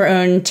developed our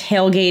own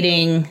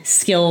tailgating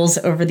skills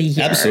over the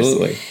years.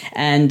 Absolutely.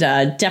 And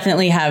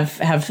definitely have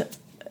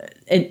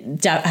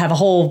a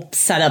whole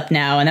setup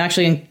now. And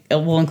actually,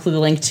 we'll include a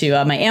link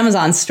to my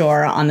Amazon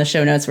store on the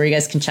show notes where you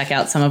guys can check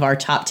out some of our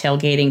top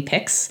tailgating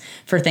picks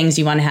for things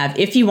you want to have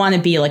if you want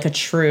to be like a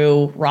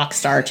true rock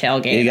star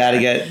tailgater.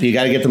 You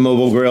gotta get the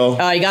mobile grill.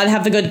 Oh, you gotta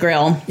have the good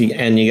grill.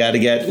 And you gotta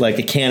get like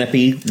a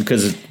canopy,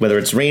 because whether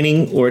it's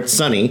raining or it's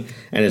sunny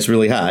and it's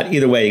really hot,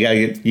 either way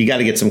you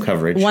gotta get some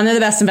coverage. One of the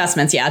best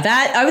investments, yeah.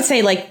 That I would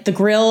say, like the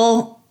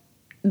grill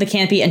the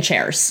canopy, and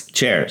chairs.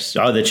 Chairs.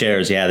 Oh, the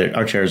chairs. Yeah,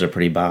 our chairs are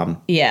pretty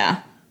bomb.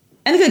 Yeah.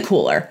 And a good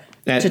cooler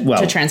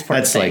to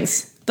transport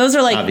things. Those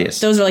are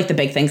like the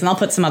big things, and I'll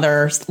put some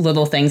other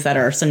little things that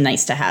are some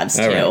nice to haves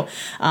too. Right.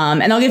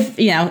 And I'll give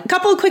a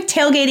couple of quick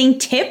tailgating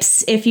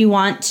tips if you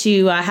want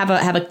to have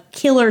a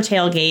killer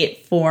tailgate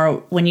for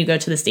when you go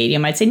to the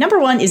stadium. I'd say number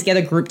one is get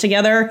a group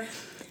together.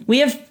 We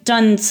have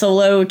done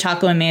solo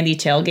Taco and Mandy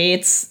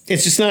tailgates.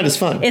 It's just not as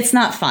fun. It's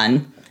not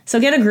fun. So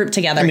get a group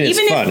together. I mean, it's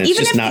fun. It's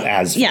just not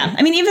as fun. Yeah.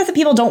 I mean, even if the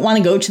people don't want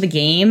to go to the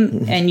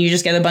game and you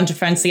just get a bunch of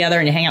friends together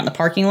and you hang out in the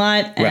parking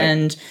lot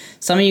and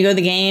some of you go to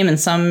the game and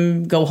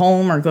some go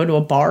home or go to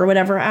a bar or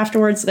whatever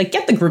afterwards, like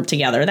get the group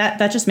together.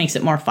 That just makes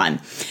it more fun.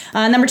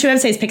 Number two, I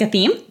would say is pick a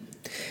theme.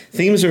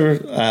 Themes are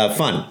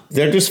fun.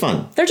 They're just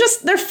fun.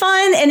 They're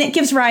fun and it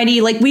gives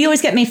variety. Like we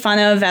always get made fun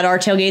of at our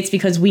tailgates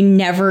because we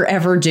never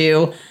ever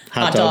do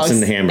hot dogs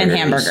and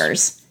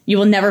hamburgers. You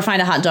will never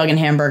find a hot dog and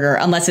hamburger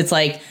unless it's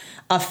like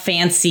a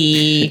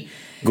fancy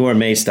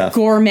gourmet stuff,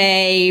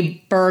 gourmet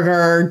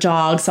burger,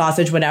 dog,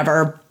 sausage,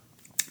 whatever.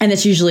 And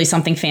it's usually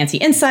something fancy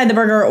inside the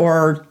burger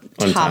or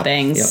on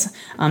toppings.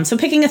 Yep. So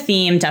picking a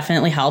theme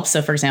definitely helps.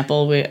 So for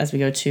example, as we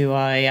go to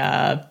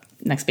a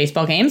next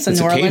baseball game, so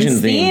New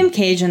Orleans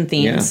Cajun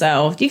theme. Yeah.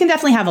 So you can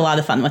definitely have a lot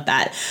of fun with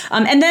that.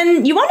 And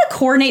then you want to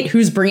coordinate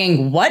who's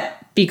bringing what,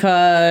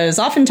 because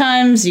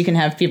oftentimes you can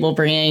have people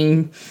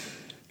bringing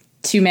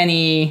too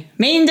many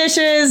main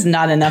dishes,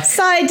 not enough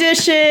side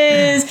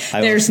dishes.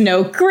 There's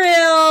no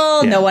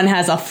grill. Yeah. No one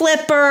has a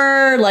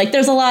flipper. Like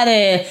there's a lot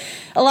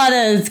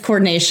of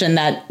coordination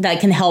that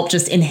can help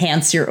just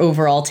enhance your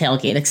overall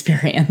tailgate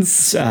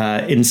experience.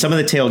 In some of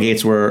the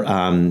tailgates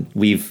where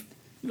we've,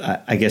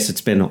 I guess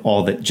it's been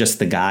just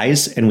the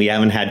guys, and we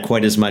haven't had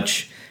quite as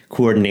much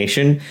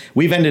coordination.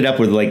 We've ended up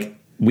with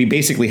we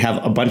basically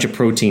have a bunch of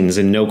proteins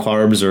and no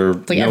carbs or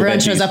no everyone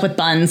veggies. Shows up with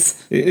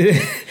buns.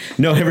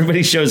 No,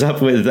 everybody shows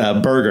up with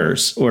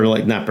burgers, or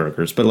not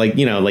burgers, but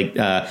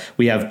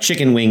we have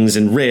chicken wings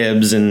and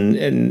ribs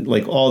and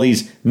like all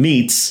these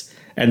meats,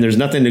 and there's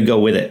nothing to go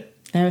with it.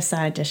 No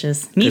side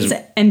dishes, meats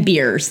and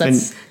beers.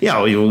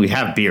 We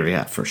have beer,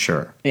 yeah, for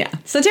sure. Yeah.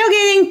 So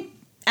tailgating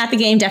at the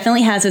game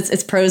definitely has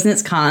its pros and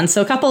its cons.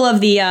 So a couple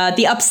of the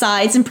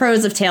upsides and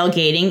pros of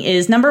tailgating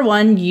is, number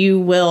one, you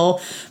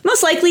will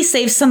most likely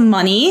save some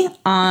money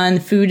on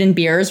food and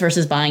beers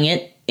versus buying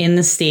it in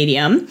the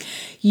stadium.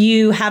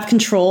 You have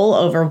control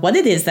over what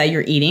it is that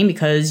you're eating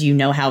because you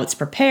know how it's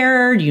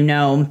prepared, you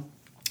know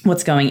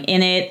what's going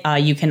in it.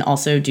 You can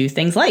also do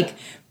things like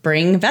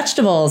bring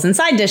vegetables and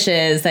side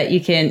dishes that you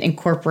can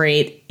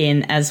incorporate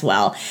in as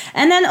well.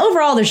 And then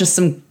overall, there's just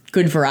some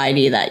good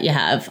variety that you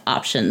have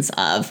options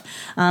of.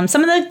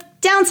 Some of the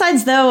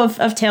downsides, though, of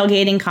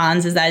tailgating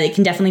cons is that it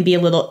can definitely be a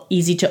little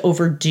easy to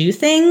overdo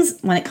things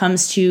when it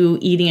comes to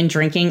eating and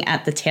drinking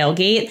at the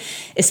tailgate,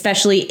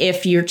 especially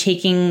if you're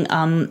taking,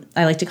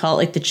 I like to call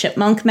it like the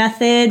chipmunk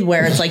method,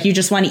 where it's like you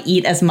just want to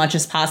eat as much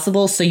as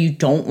possible so you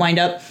don't wind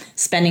up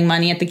spending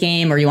money at the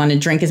game, or you want to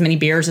drink as many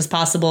beers as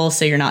possible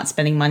so you're not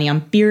spending money on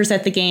beers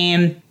at the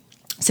game.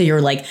 So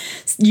you're like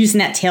using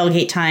that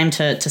tailgate time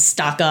to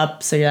stock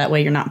up so that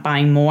way you're not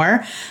buying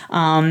more.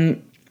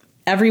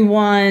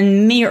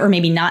 Everyone, may or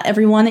maybe not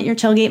everyone at your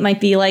tailgate might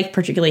be like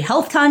particularly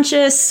health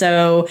conscious.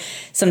 So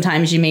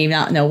sometimes you may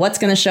not know what's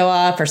going to show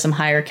up, or some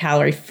higher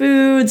calorie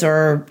foods,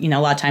 or, a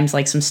lot of times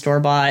like some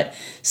store-bought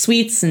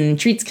sweets and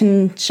treats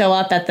can show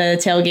up at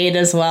the tailgate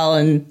as well.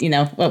 And,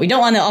 what we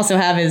don't want to also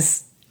have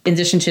is, in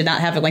addition to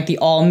not having like the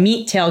all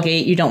meat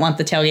tailgate, you don't want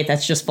the tailgate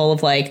that's just full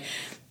of like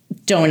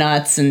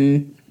donuts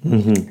and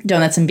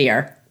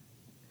beer.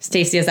 As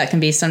tasty as that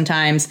can be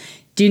sometimes,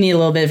 do need a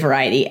little bit of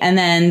variety. And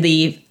then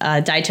the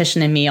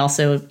dietitian in me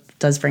also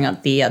does bring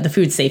up the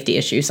food safety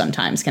issue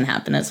sometimes can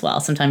happen as well.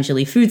 Sometimes you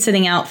leave food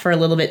sitting out for a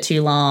little bit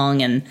too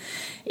long and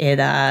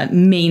it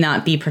may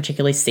not be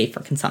particularly safe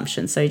for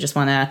consumption. So you just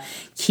want to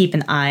keep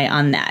an eye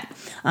on that.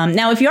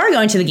 Now, if you are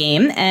going to the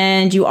game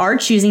and you are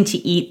choosing to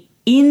eat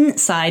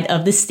inside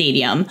of the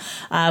stadium,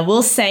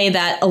 we'll say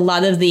that a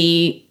lot of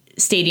the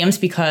stadiums,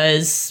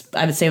 because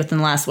I would say within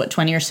the last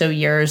 20 or so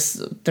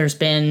years, there's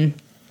been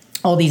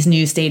all these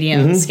new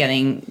stadiums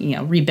getting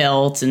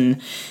rebuilt and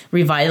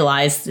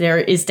revitalized. There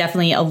is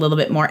definitely a little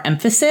bit more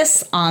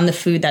emphasis on the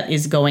food that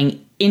is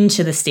going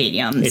into the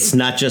stadiums. It's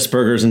not just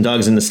burgers and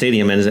dogs in the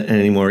stadium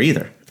anymore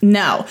either.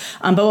 No,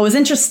 but what was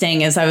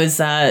interesting is I was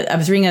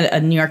reading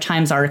a New York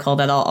Times article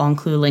that I'll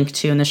include a link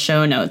to in the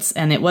show notes,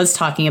 and it was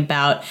talking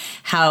about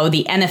how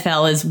the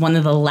NFL is one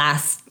of the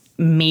last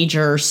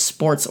major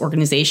sports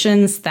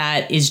organizations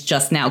that is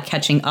just now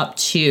catching up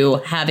to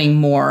having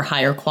more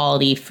higher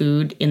quality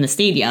food in the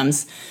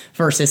stadiums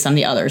versus some of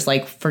the others.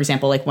 Like, for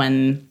example, like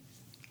when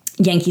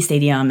Yankee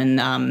Stadium and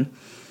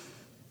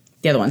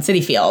the other one,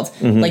 Citi Field,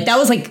 like that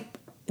was like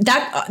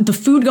that. The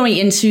food going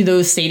into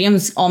those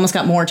stadiums almost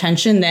got more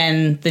attention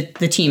than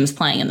the teams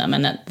playing in them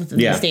and the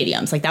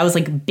stadiums. Like that was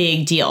like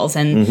big deals.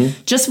 And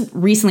just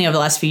recently over the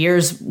last few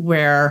years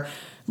where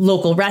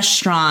local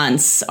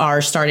restaurants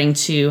are starting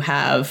to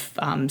have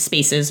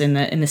spaces in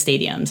the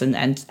stadiums,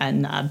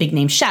 and big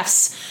name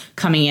chefs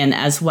coming in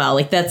as well.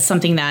 Like that's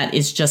something that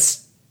is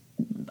just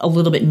a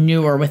little bit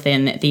newer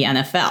within the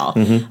NFL.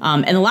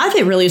 And a lot of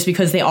it really is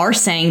because they are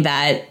saying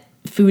that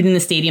food in the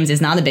stadiums is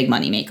not a big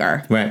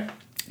moneymaker. Right.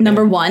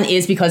 Number one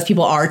is because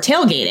people are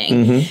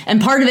tailgating.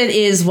 And part of it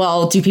is,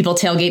 well, do people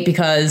tailgate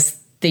because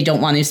they don't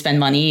want to spend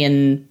money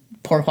and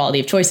poor quality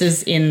of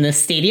choices in the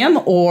stadium?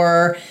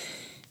 Or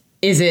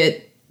is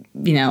it,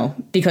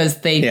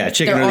 because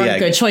there aren't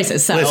good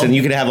choices? So listen,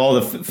 you could have all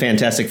the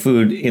fantastic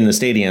food in the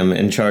stadium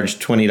and charge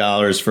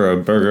 $20 for a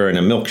burger and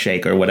a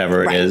milkshake or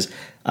whatever it is.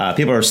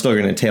 People are still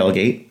going to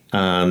tailgate.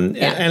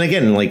 And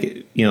again,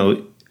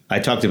 I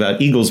talked about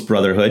Eagles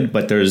brotherhood,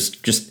 but there's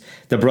just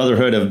the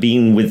brotherhood of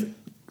being with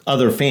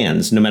other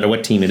fans, no matter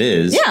what team it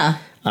is. Yeah.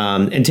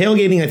 And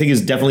tailgating, I think,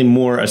 is definitely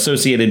more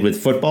associated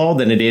with football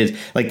than it is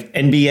like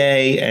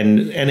NBA and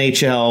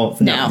NHL.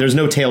 No, there's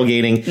no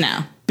tailgating.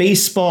 No.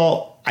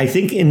 Baseball, I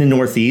think in the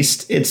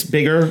Northeast, it's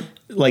bigger.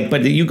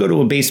 But you go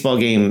to a baseball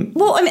game.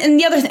 Well,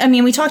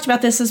 and we talked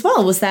about this as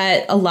well, was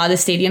that a lot of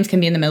stadiums can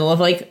be in the middle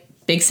of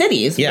big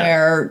cities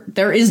where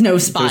there is no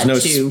spot.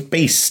 There's no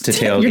space to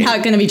tailgate. You're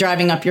not going to be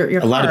driving up your car.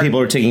 A lot of people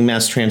are taking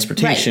mass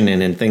transportation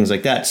and things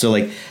like that. So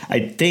I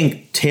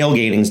think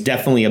tailgating is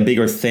definitely a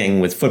bigger thing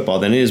with football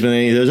than it is with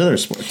any of those other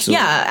sports. So.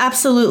 Yeah,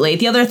 absolutely.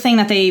 The other thing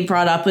that they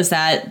brought up was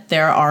that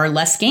there are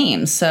less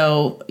games.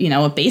 So,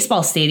 a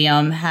baseball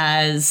stadium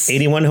has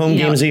 81 home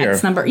games a year.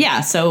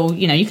 So,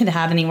 you could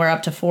have anywhere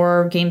up to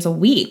 4 games a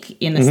week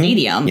in the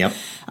stadium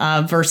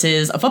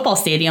versus a football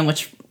stadium,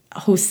 which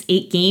hosts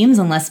 8 games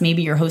unless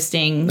maybe you're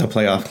hosting a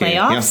playoffs.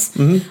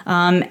 Game.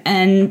 Yeah.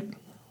 And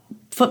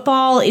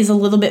football is a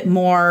little bit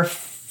more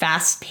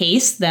fast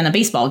paced than a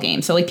baseball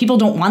game. So people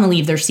don't want to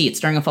leave their seats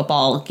during a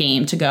football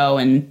game to go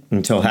and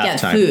until get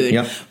halftime. Food.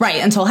 Yep.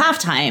 Right, until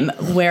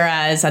halftime.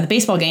 Whereas at the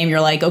baseball game,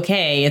 you're like,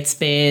 okay, it's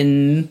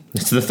the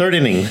third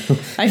inning.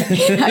 I've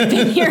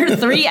been here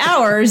 3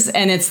 hours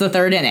and it's the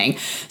third inning.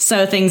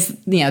 So things,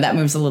 that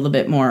moves a little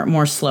bit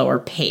more slower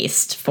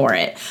paced for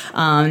it.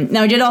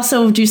 Now I did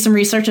also do some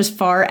research as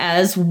far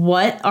as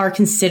what are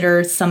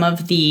considered some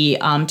of the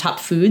top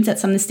foods at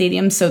some of the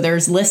stadiums. So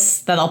there's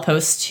lists that I'll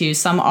post to.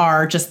 Some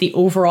are just the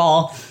overall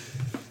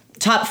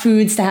top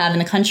foods to have in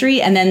the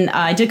country. And then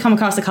I did come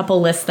across a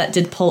couple lists that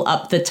did pull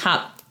up the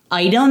top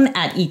item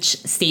at each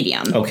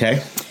stadium.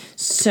 Okay.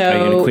 So are you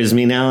going to quiz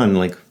me now? I'm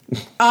like...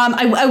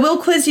 I will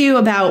quiz you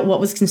about what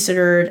was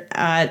considered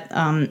at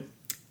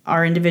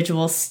our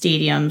individual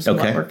stadiums,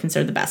 what were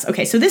considered the best.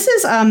 Okay, so this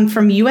is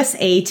from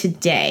USA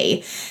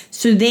Today.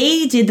 So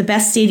they did the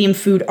best stadium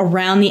food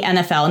around the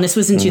NFL, and this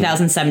was in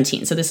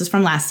 2017. So this is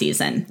from last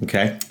season.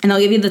 Okay. And I'll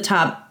give you the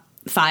top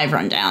 5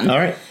 rundown. All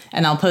right.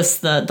 And I'll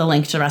post the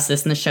link to the rest of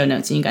this in the show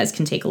notes and you guys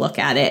can take a look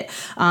at it.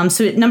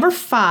 So at number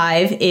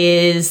 5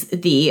 is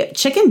the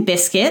chicken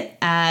biscuit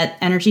at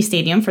Energy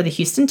Stadium for the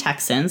Houston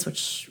Texans,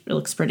 which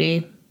looks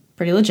pretty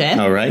legit.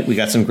 All right. We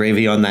got some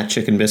gravy on that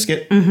chicken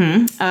biscuit.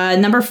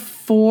 Number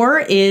 4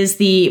 is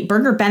the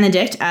Burger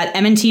Benedict at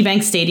M&T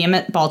Bank Stadium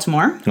at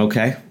Baltimore.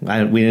 Okay.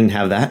 We didn't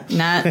have that.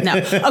 No.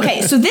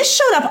 Okay. So this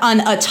showed up on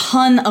a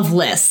ton of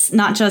lists,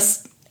 not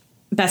just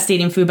best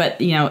stadium food,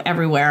 but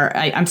everywhere.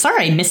 I'm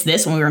sorry I missed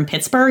this when we were in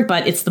Pittsburgh,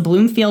 but it's the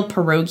Bloomfield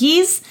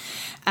pierogies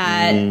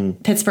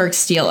at Pittsburgh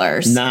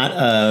Steelers. Not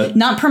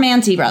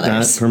Permanente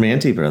Brothers. Not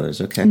Permanente Brothers.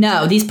 Okay.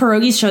 No, these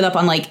pierogies showed up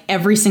on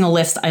every single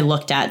list I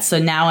looked at. So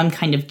now I'm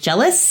kind of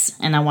jealous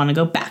and I want to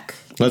go back.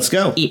 Let's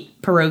go.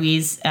 Eat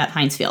pierogies at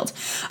Heinz Field.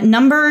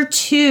 Number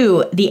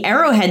 2, the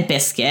Arrowhead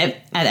biscuit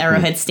at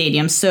Arrowhead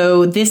Stadium.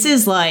 So this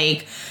is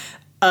a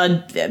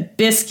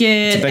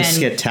biscuit, it's a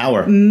biscuit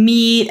tower,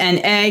 meat and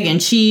egg and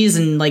cheese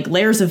and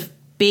layers of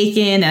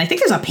bacon, and I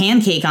think there's a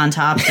pancake on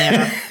top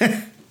there.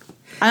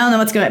 I don't know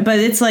what's going on, but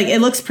it's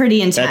it looks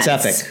pretty intense.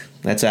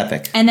 That's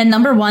epic. And then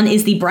number 1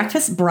 is the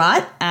breakfast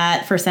brat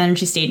at First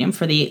Energy Stadium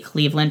for the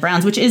Cleveland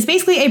Browns, which is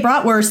basically a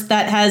bratwurst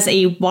that has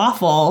a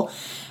waffle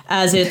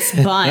as its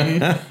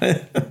bun.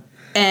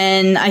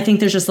 And I think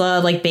there's just a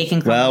lot of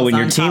bacon crumbles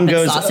on top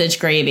and sausage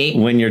gravy.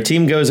 When your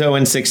team goes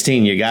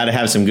 0-16, you got to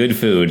have some good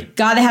food.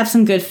 Got to have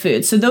some good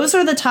food. So those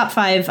are the top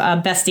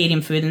 5 best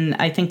stadium food. And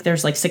I think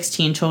there's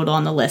 16 total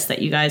on the list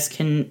that you guys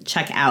can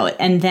check out.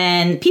 And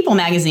then People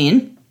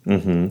Magazine.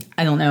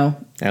 I don't know.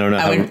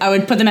 I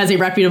would put them as a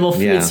reputable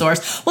food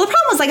source. Well, the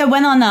problem was I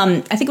went on,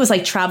 I think it was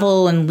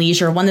Travel and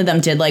Leisure. One of them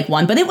did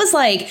one, but it was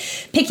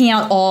picking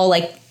out all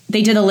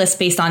they did a list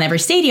based on every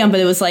stadium, but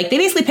it was they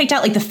basically picked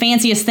out the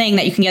fanciest thing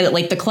that you can get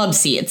at the club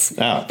seats.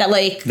 Oh,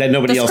 that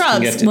nobody else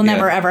can get to, will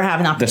never ever have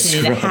an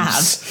opportunity to have.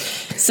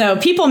 So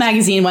People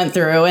Magazine went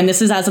through, and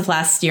this is as of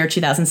last year,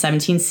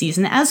 2017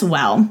 season as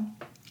well.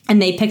 And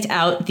they picked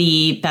out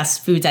the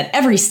best foods at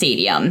every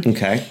stadium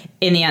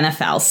in the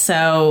NFL.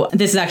 So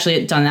this is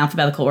actually done in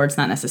alphabetical order. It's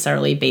not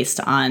necessarily based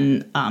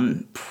on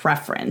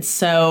preference.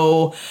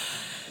 So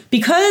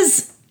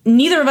because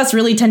neither of us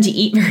really tend to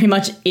eat very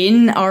much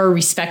in our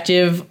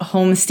respective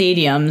home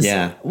stadiums.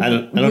 Yeah, I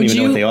don't even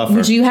know what they offer.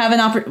 Would you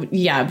have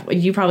Yeah,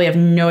 you probably have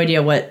no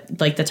idea what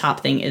like the top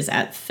thing is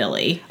at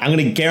Philly. I'm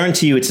going to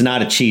guarantee you it's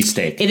not a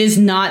cheesesteak. It is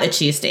not a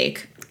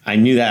cheesesteak. I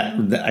knew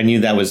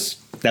that was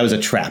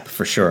a trap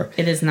for sure.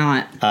 It is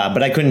not.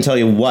 But I couldn't tell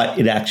you what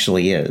it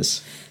actually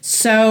is.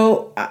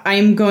 So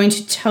I'm going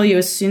to tell you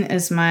as soon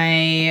as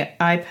my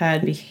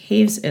iPad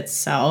behaves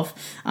itself.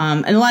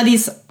 And a lot of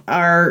these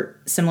are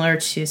similar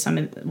to some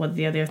of what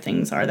the other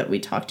things are that we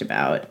talked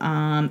about.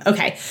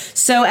 Okay,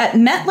 so at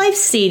MetLife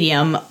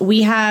Stadium,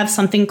 we have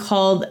something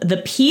called the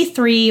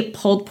P3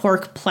 pulled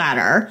pork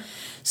platter.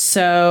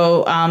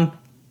 So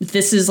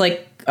this is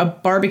like a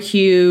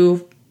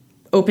barbecue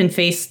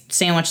open-faced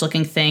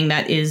sandwich-looking thing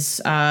that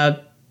is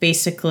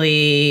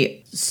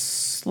basically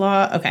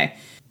okay.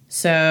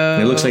 So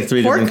it looks like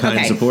three different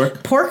kinds of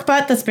pork. Pork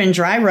butt that's been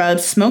dry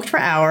rubbed, smoked for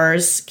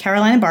hours,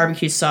 Carolina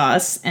barbecue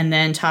sauce, and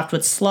then topped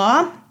with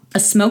slaw, a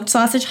smoked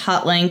sausage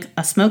hot link,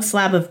 a smoked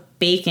slab of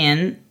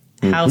bacon,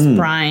 house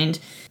brined,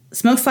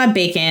 smoked slab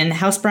bacon,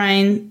 house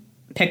brine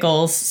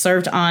pickles,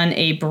 served on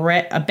a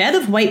bed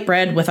of white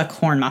bread with a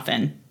corn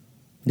muffin.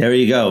 There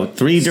you go.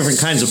 3 different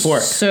kinds of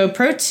pork. So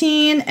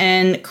protein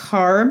and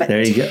carb.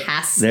 There you go.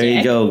 There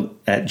you go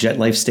at Jet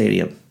Life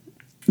Stadium.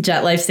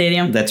 Jet Life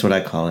Stadium? That's what I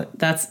call it.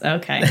 That's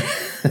okay.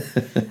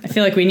 I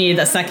feel like we need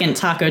a second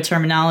taco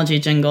terminology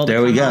jingle to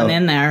come on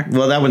in there.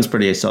 Well, that one's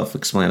pretty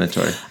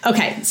self-explanatory.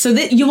 Okay, so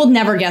you will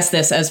never guess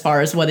this as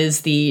far as what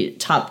is the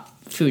top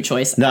food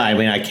choice. No, I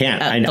mean, I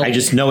can't. I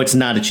just know it's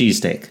not a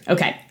cheesesteak.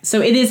 Okay,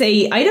 so it is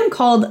a item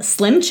called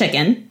Slim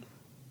Chicken.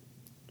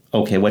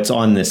 Okay, what's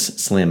on this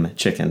Slim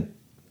Chicken?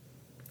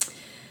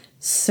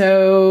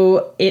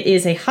 So it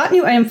is a hot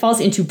new item, falls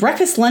into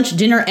breakfast, lunch,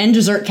 dinner, and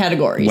dessert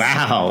categories.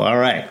 Wow, all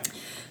right.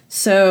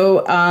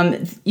 So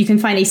you can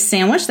find a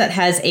sandwich that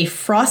has a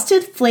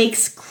Frosted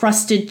Flakes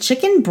crusted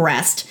chicken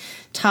breast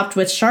topped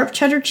with sharp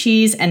cheddar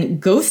cheese and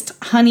ghost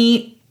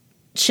honey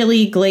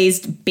chili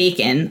glazed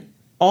bacon,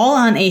 all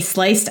on a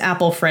sliced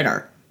apple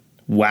fritter.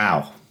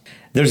 Wow.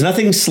 There's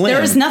nothing slim.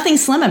 There is nothing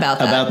slim about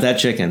that. About that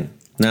chicken.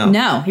 No.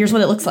 No, here's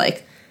what it looks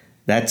like.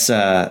 That's,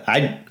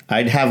 I'd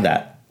have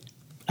that.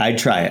 I'd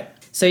try it.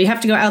 So you have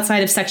to go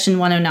outside of section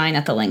 109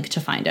 at the link to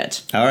find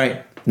it. All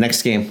right.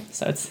 Next game.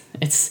 So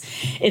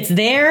it's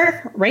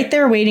there, right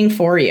there waiting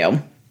for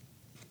you.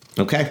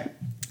 Okay.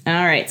 All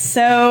right.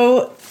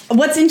 So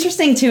what's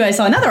interesting, too, I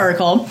saw another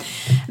article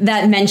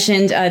that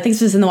mentioned, I think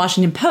this was in the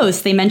Washington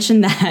Post, they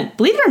mentioned that,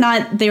 believe it or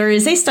not, there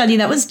is a study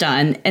that was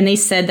done, and they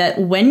said that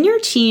when your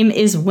team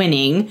is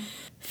winning,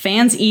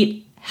 fans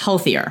eat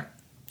healthier.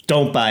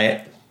 Don't buy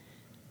it.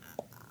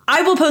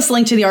 I will post a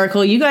link to the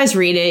article. You guys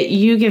read it.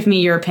 You give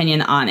me your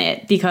opinion on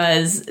it,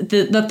 because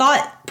the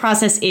thought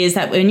process is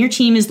that when your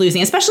team is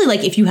losing, especially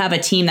like if you have a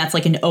team that's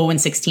like an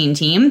 0-16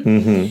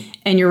 team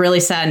and you're really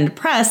sad and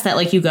depressed, that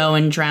like you go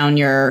and drown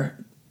your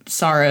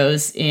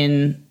sorrows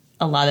in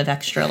a lot of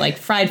extra like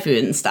fried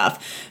food and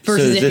stuff,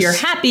 versus if you're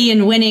happy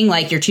and winning,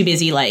 like you're too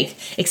busy like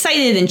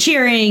excited and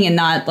cheering and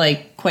not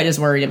like quite as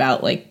worried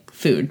about like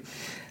food.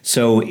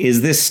 So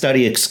is this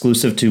study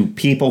exclusive to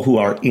people who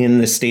are in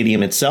the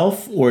stadium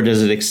itself, or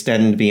does it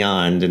extend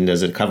beyond, and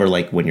does it cover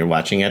like when you're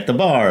watching at the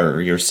bar or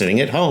you're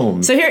sitting at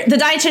home? So here, the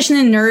dietitian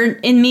and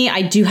nerd in me,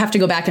 I do have to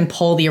go back and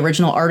pull the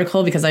original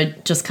article, because I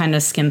just kind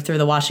of skimmed through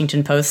the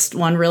Washington Post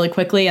one really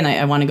quickly, and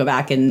I want to go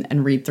back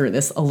and read through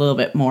this a little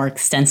bit more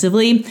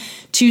extensively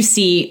to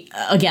see,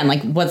 again,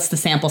 like what's the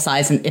sample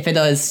size and if it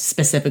is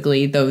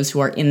specifically those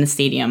who are in the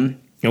stadium.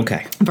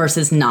 Okay.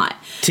 Versus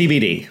not.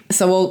 TBD.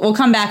 So we'll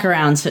come back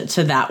around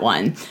to that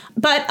one.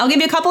 But I'll give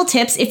you a couple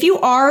tips. If you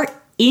are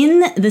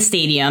in the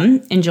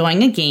stadium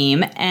enjoying a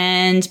game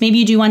and maybe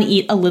you do want to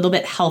eat a little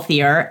bit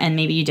healthier and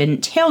maybe you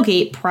didn't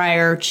tailgate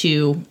prior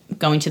to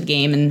going to the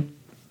game and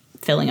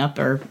filling up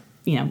or,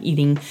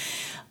 eating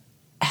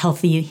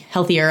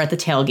healthier at the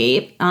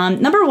tailgate.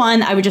 Number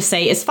one, I would just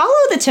say, is follow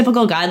the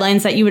typical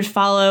guidelines that you would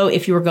follow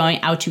if you were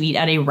going out to eat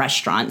at a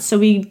restaurant. So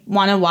we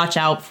want to watch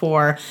out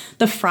for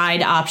the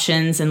fried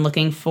options and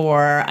looking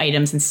for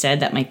items instead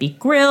that might be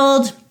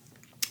grilled,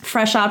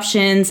 fresh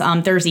options.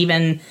 There's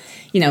even,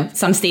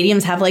 some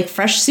stadiums have like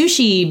fresh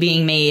sushi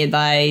being made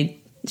by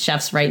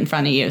chefs right in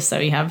front of you. So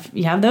you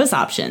have those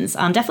options.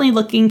 Definitely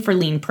looking for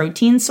lean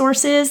protein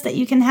sources that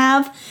you can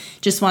have.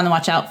 Just want to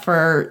watch out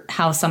for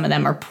how some of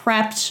them are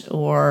prepped,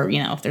 or,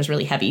 if there's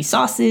really heavy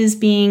sauces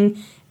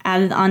being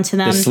added onto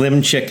them. The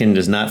Slim Chicken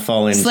does not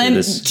fall into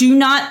this. Do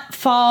not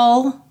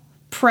fall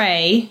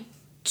prey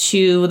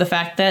to the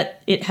fact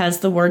that it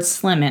has the word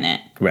slim in it.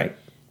 Right.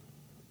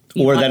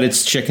 Or that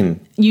it's chicken.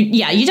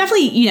 You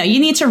definitely, you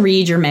need to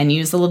read your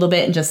menus a little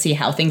bit and just see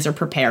how things are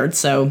prepared.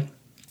 So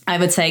I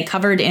would say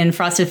covered in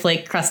Frosted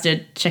Flake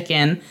crusted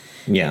chicken.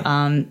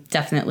 Yeah.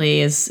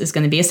 Definitely is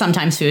going to be a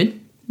sometimes food.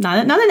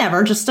 Not a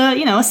never, just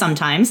a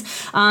sometimes.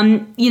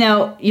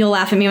 You'll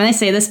laugh at me when I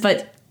say this,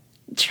 but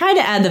try to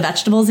add the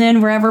vegetables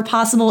in wherever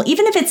possible,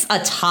 even if it's a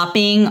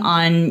topping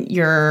on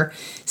your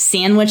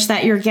sandwich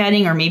that you're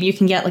getting, or maybe you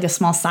can get like a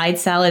small side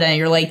salad and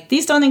you're like,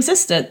 these don't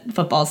exist at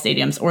football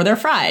stadiums, or they're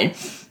fried.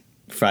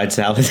 Fried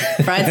salad.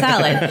 Fried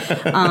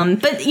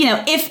salad. But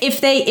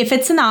if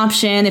it's an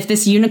option, if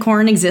this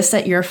unicorn exists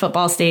at your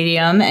football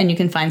stadium and you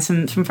can find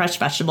some fresh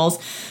vegetables,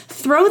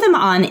 throw them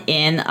on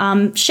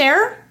in.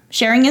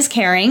 Sharing is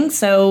caring.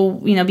 So,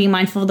 be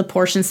mindful of the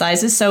portion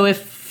sizes. So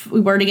if we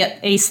were to get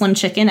a slim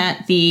chicken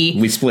at the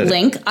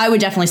link, I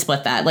would definitely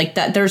split that. Like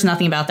that, there's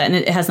nothing about that. And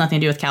it has nothing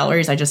to do with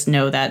calories. I just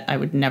know that I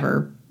would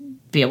never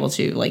be able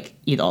to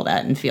eat all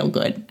that and feel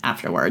good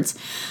afterwards.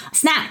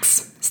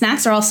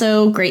 Snacks are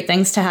also great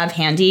things to have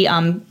handy.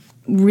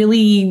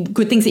 Really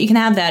good things that you can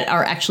have that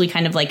are actually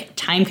kind of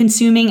time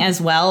consuming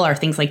as well are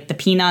things like the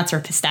peanuts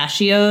or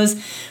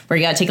pistachios, where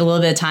you got to take a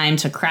little bit of time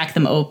to crack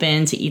them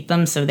open to eat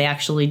them. So they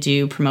actually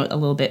do promote a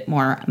little bit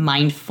more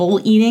mindful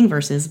eating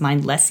versus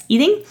mindless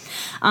eating.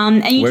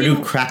 Where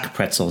do crack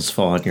pretzels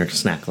fall on your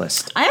snack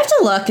list? I have to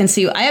look and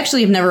see. I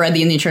actually have never read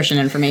the nutrition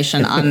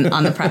information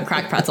on the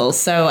crack pretzels.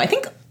 So I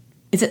think,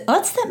 is it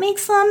Utz that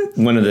makes them?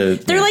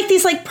 They're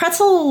these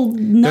pretzel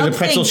nub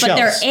things, shells. But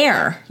they're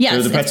air. Yes,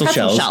 they're the pretzel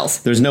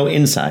shells. There's no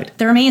inside.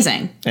 They're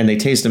amazing. And they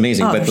taste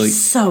amazing. Oh, they're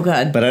so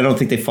good. But I don't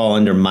think they fall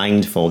under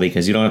mindful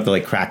because you don't have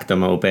to crack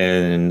them open.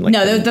 And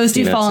no, those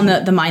do fall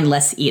in the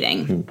mindless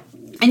eating.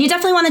 Mm-hmm. And you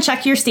definitely want to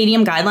check your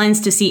stadium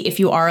guidelines to see if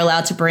you are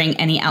allowed to bring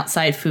any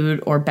outside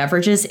food or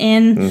beverages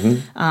in. Mm-hmm.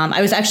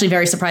 I was actually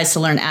very surprised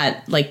to learn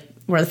at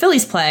where the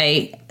Phillies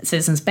play,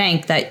 Citizens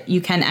Bank, that you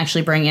can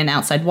actually bring in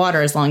outside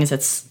water as long as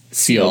it's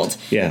sealed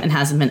and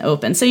hasn't been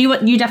opened. So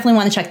you definitely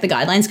want to check the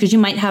guidelines because you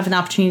might have an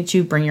opportunity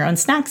to bring your own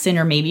snacks in,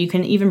 or maybe you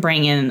can even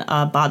bring in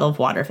a bottle of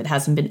water if it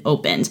hasn't been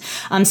opened.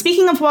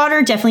 Speaking of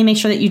water, definitely make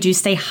sure that you do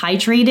stay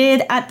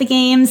hydrated at the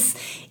games.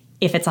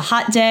 If it's a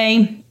hot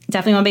day,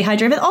 definitely want to be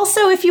hydrated. But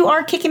also, if you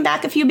are kicking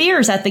back a few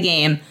beers at the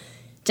game,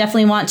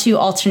 definitely want to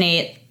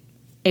alternate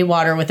a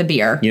water with a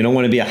beer. You don't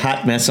want to be a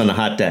hot mess on a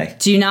hot day.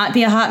 Do not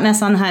be a hot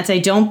mess on a hot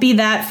day. Don't be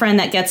that friend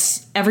that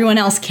gets everyone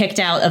else kicked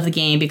out of the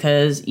game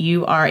because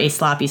you are a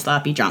sloppy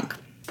drunk.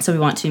 So we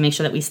want to make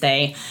sure that we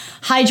stay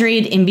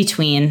hydrated in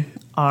between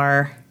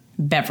our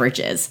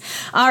beverages.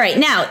 All right.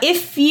 Now,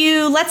 if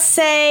you, let's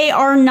say,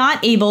 are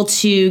not able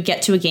to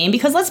get to a game,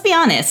 because let's be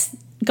honest,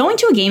 going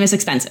to a game is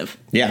expensive.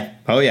 Yeah.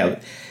 Oh, yeah.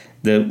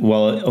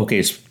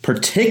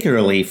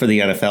 Particularly for the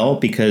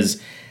NFL,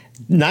 because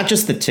not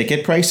just the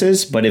ticket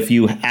prices, but if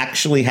you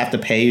actually have to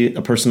pay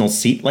a personal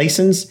seat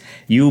license,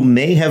 you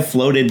may have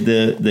floated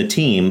the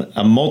team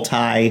a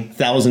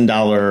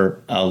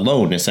multi-$1,000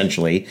 loan,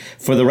 essentially,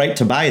 for the right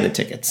to buy the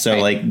tickets.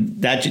 So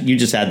that you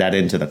just add that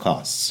into the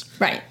costs.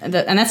 Right. And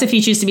that's if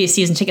you choose to be a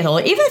season ticket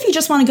holder. Even if you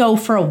just want to go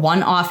for a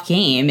one-off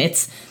game,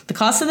 it's the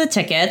cost of the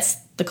tickets,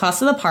 the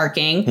cost of the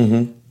parking.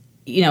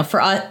 Mm-hmm.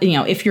 For us,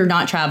 if you're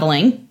not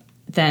traveling,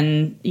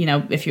 then,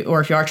 if you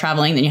are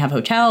traveling, then you have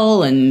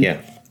hotel and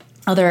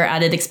other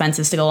added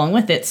expenses to go along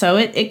with it. So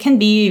it can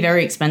be a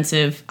very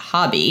expensive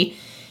hobby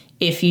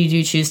if you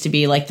do choose to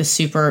be the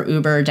super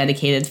uber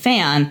dedicated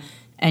fan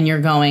and you're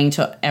going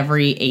to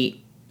every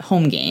 8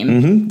 home game.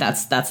 Mm-hmm.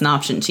 That's an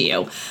option to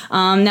you.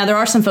 Now there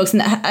are some folks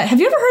have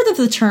you ever heard of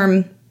the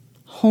term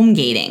home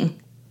gating?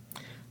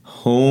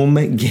 Home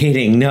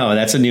gating. No,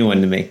 that's a new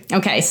one to me.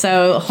 Okay,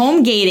 so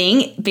home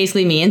gating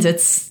basically means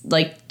it's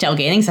like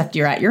tailgating, except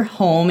you're at your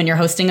home and you're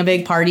hosting a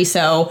big party.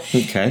 So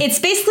it's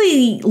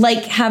basically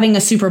like having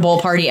a Super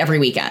Bowl party every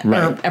weekend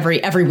or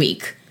every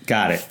week.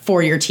 Got it.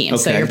 For your team.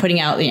 Okay. So you're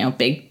putting out,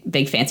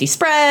 big fancy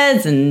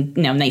spreads and,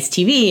 nice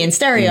TV and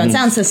stereo and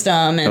sound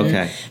system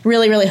and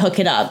really, really hook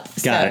it up.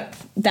 Got it.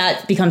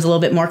 That becomes a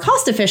little bit more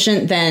cost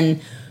efficient than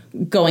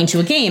going to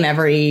a game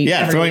every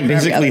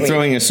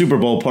throwing a Super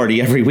Bowl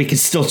party every week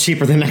is still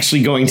cheaper than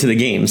actually going to the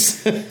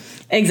games.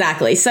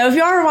 Exactly. So if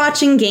you are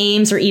watching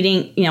games or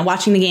eating,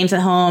 watching the games at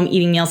home,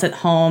 eating meals at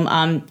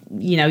home,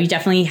 you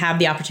definitely have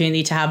the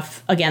opportunity to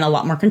have, again, a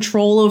lot more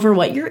control over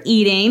what you're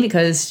eating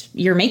because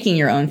you're making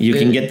your own food. You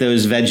can get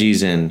those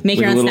veggies in. Make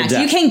your own snacks.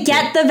 You can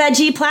get the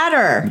veggie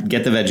platter.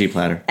 Get the veggie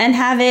platter. And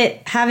have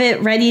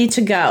it ready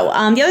to go.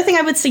 The other thing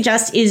I would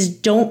suggest is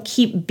don't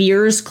keep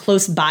beers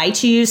close by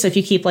to you. So if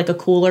you keep a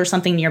cooler or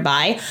something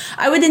nearby,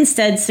 I would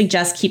instead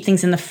suggest keep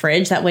things in the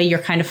fridge. That way you're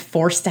kind of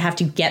forced to have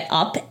to get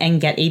up and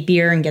get a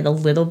beer and get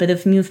a little bit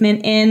of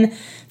movement in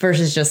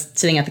versus just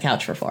sitting at the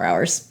couch for 4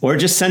 hours. Or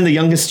just send the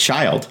youngest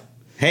child.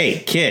 Hey,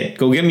 kid,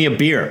 go get me a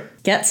beer.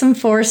 Get some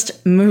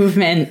forced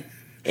movement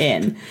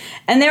in.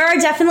 And there are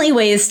definitely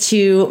ways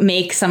to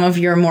make some of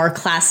your more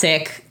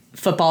classic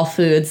football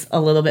foods a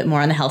little bit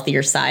more on the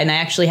healthier side. And I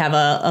actually have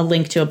a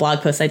link to a blog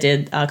post I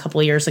did a couple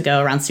of years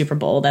ago around Super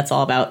Bowl that's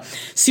all about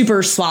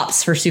super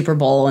swaps for Super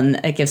Bowl. And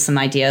it gives some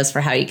ideas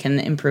for how you can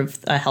improve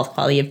health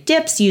quality of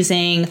dips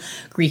using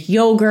Greek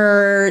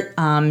yogurt,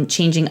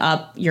 changing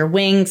up your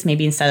wings,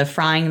 maybe instead of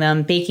frying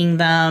them, baking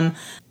them,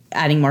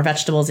 adding more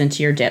vegetables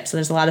into your dip. So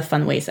there's a lot of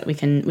fun ways that we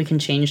can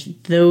change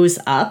those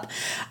up.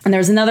 And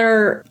there's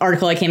another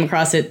article I came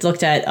across. It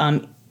looked at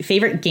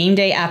favorite game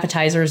day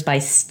appetizers by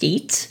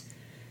state.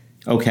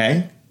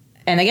 Okay.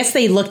 And I guess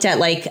they looked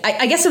at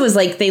I guess it was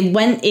they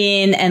went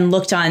in and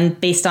looked on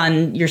based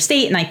on your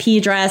state and IP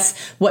address,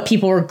 what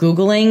people were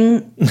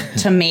Googling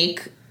to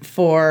make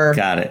for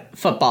Got it.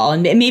 football.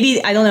 And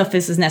maybe, I don't know if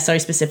this is necessarily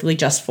specifically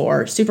just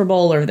for Super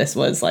Bowl or this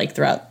was like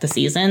throughout the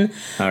season.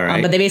 All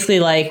right. But they basically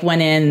like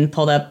went in,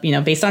 pulled up,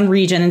 based on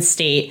region and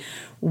state,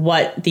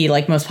 what the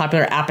like most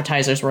popular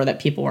appetizers were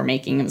that people were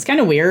making. It was kind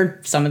of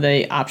weird, some of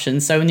the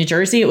options. So in New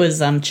Jersey, it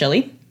was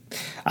chili.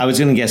 I was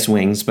going to guess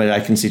wings, but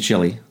I can see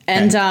chili.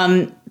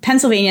 And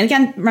Pennsylvania,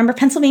 again, remember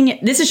Pennsylvania,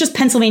 this is just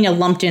Pennsylvania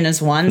lumped in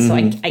as one. So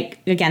I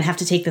again, have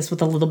to take this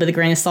with a little bit of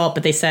grain of salt,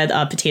 but they said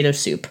potato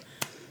soup.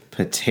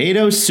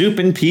 Potato soup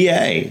in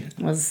PA.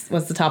 Was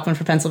the top one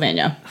for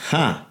Pennsylvania.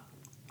 Huh.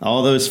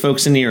 All those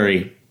folks in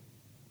Erie.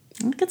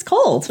 It gets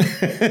cold.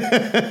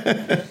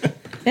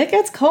 It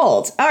gets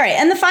cold. All right.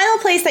 And the final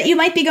place that you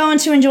might be going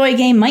to enjoy a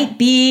game might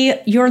be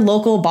your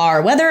local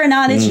bar. Whether or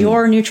not it's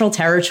your neutral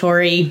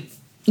territory,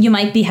 you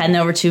might be heading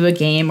over to a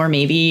game, or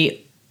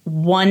maybe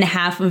one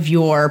half of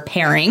your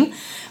pairing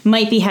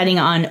might be heading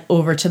on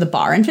over to the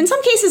bar. And in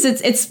some cases,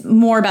 it's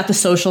more about the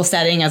social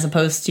setting as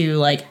opposed to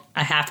like,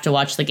 I have to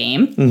watch the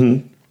game.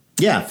 Mm-hmm.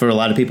 Yeah, for a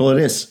lot of people it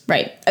is.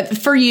 Right.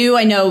 For you,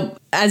 I know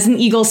as an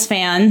Eagles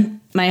fan,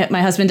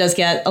 my husband does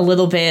get a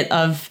little bit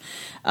of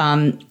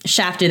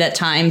shafted at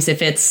times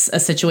if it's a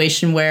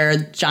situation where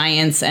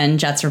Giants and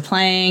Jets are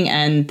playing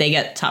and they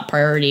get top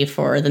priority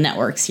for the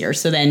networks here.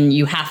 So then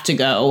you have to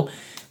go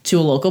to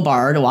a local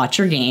bar to watch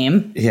your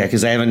game. Yeah,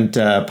 because I haven't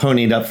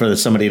ponied up for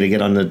somebody to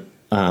get on the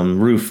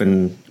roof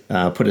and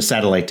put a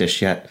satellite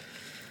dish yet.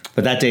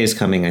 But that day is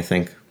coming, I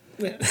think.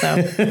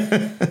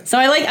 So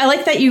I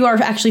like that you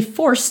are actually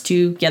forced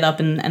to get up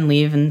and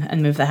leave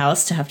and move the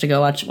house to have to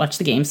go watch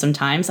the game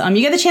sometimes.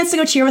 You get the chance to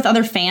go cheer with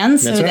other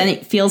fans. That's so right. Then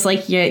it feels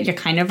like you're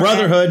kind of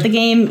brotherhood. at the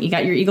game. You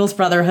got your Eagles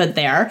brotherhood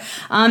there.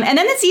 And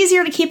then it's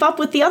easier to keep up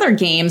with the other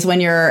games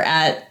when you're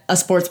at a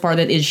sports bar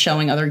that is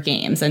showing other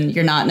games and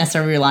you're not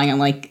necessarily relying on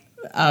like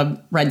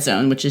Red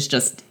Zone, which is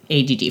just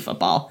ADD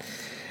football.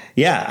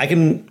 Yeah, I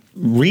can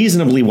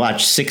reasonably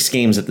watch 6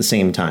 games at the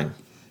same time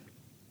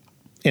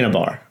in a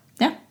bar.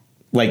 Yeah.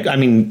 Like, I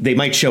mean, they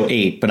might show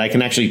 8, but I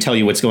can actually tell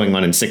you what's going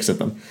on in 6 of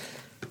them.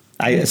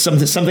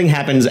 Something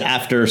happens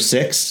after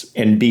 6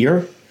 and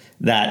beer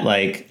that,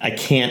 like, I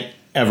can't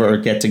ever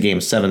get to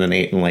game 7 and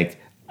 8. And, like,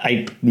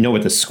 I know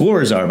what the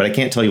scores are, but I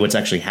can't tell you what's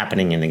actually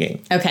happening in the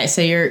game. Okay,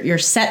 so your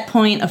set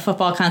point of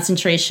football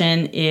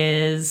concentration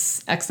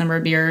is X number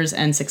of beers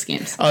and 6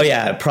 games. Oh,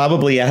 yeah,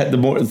 probably.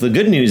 The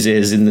good news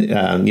is,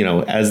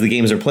 as the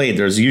games are played,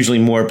 there's usually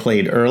more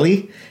played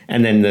early.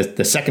 And then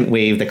the second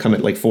wave that come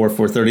at like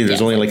 4:30,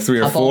 there's only like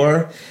 3 or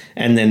 4.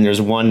 And then there's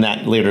one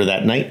later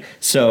that night.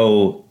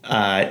 So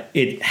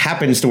it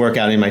happens to work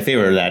out in my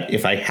favor that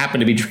if I happen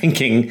to be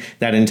drinking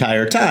that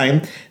entire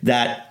time,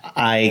 that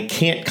I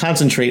can't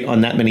concentrate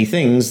on that many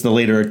things the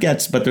later it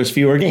gets, but there's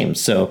fewer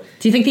games. So,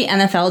 do you think the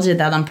NFL did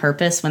that on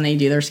purpose when they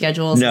do their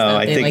schedules? No,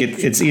 I think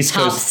it's East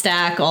Coast. Top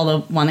stack all the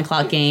 1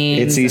 o'clock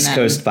games. It's East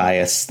Coast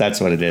bias.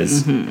 That's what it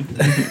is.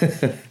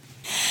 Mm-hmm.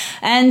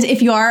 And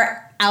if you are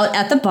out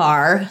at the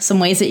bar, some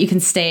ways that you can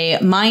stay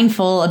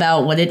mindful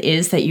about what it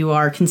is that you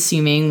are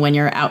consuming when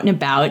you're out and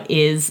about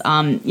is,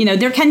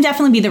 there can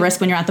definitely be the risk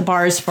when you're at the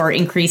bars for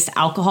increased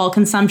alcohol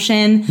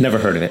consumption. Never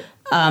heard of it.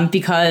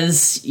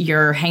 Because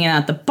you're hanging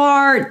out at the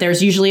bar,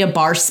 there's usually a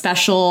bar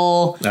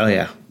special. Oh,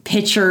 yeah.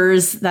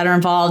 Pitchers that are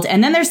involved,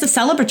 and then there's the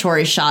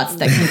celebratory shots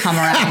that can come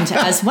around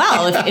as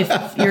well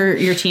if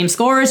your team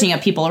scores and you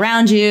have people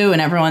around you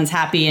and everyone's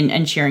happy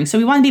and cheering. So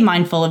we want to be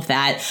mindful of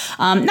that,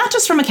 not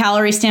just from a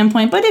calorie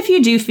standpoint, but if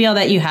you do feel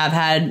that you have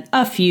had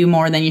a few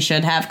more than you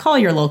should have, call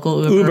your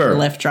local Uber or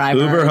Lyft driver.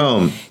 Uber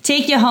home.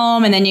 Take you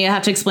home, and then you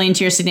have to explain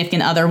to your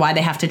significant other why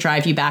they have to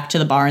drive you back to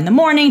the bar in the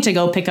morning to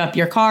go pick up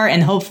your car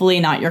and hopefully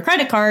not your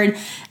credit card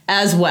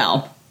as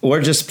well. Or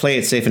just play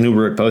it safe and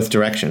Uber it both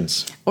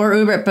directions. Or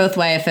Uber it both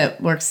way if it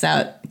works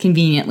out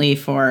conveniently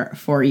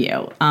for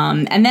you.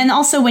 And then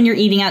also when you're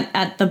eating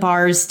at the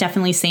bars,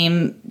 definitely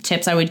same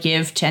tips I would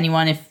give to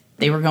anyone if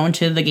they were going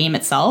to the game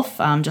itself.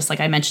 Just like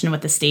I mentioned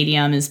with the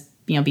stadium is,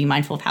 being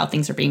mindful of how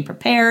things are being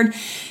prepared.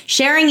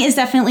 Sharing is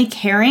definitely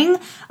caring.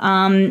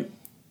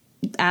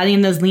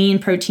 Adding those lean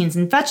proteins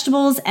and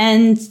vegetables.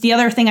 And the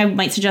other thing I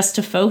might suggest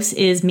to folks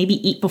is maybe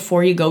eat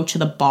before you go to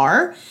the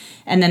bar.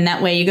 And then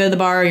that way you go to the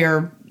bar,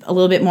 you're a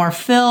little bit more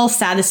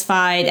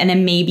satisfied, and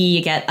then maybe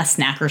you get a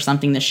snack or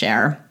something to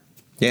share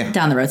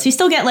down the road. So you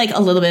still get like a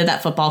little bit of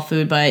that football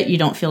food, but you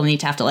don't feel the need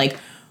to have to like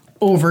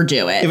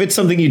overdo it. If it's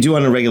something you do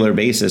on a regular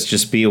basis,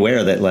 just be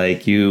aware that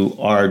like you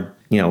are,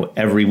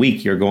 every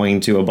week you're going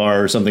to a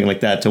bar or something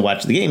like that to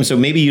watch the game. So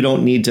maybe you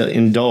don't need to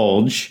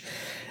indulge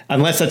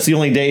unless that's the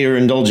only day you're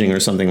indulging or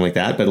something like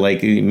that. But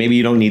like maybe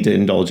you don't need to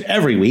indulge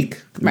every week.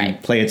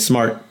 Right. Play it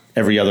smart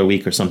every other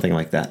week or something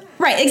like that.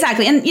 Right,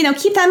 exactly. And,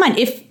 keep that in mind.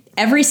 If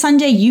every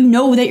Sunday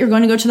that you're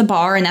going to go to the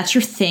bar and that's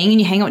your thing and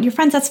you hang out with your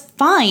friends, that's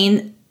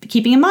fine.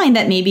 Keeping in mind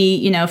that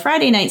maybe,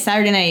 Friday night,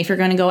 Saturday night, if you're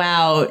going to go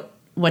out,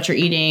 what you're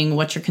eating,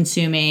 what you're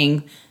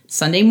consuming,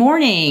 Sunday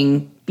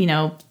morning,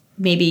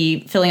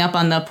 maybe filling up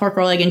on the pork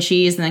roll, egg, and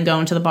cheese and then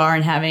going to the bar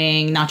and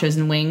having nachos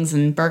and wings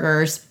and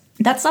burgers.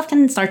 That stuff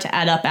can start to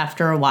add up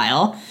after a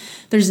while.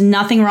 There's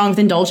nothing wrong with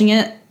indulging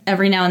it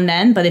every now and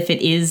then, but if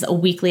it is a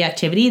weekly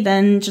activity,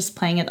 then just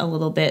playing it a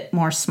little bit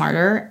more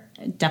smarter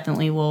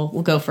definitely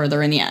will go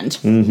further in the end.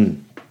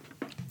 Mm-hmm.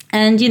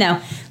 And,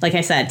 like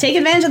I said, take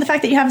advantage of the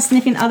fact that you have a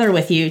significant other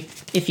with you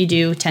if you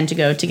do tend to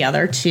go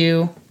together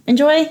to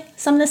enjoy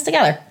some of this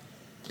together.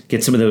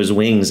 Get some of those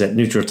wings at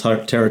Neutral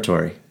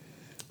Territory.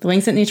 The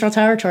wings at Neutral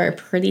Territory are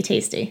pretty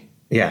tasty.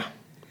 Yeah.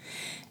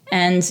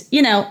 And,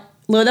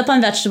 load up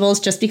on vegetables.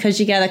 Just because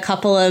you get a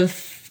couple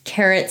of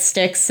carrot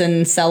sticks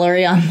and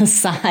celery on the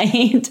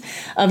side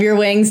of your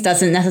wings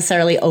doesn't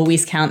necessarily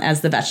always count as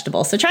the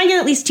vegetable. So try and get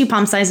at least 2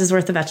 palm sizes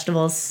worth of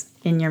vegetables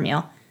in your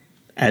meal.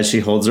 As she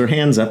holds her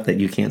hands up that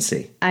you can't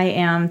see. I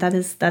am.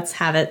 That's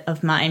habit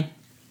of mine.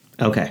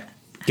 Okay.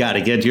 Got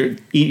to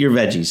eat your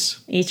veggies.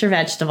 Eat your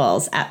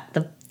vegetables at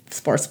the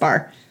sports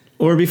bar.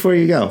 Or before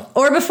you go.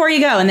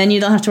 And then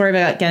you don't have to worry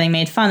about getting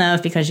made fun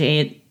of because you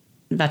ate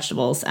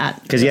vegetables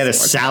at because you had a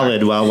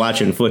salad while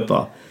watching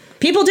football.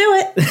 People do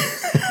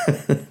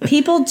it.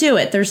 People do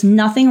it. There's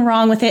nothing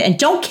wrong with it. And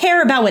don't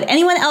care about what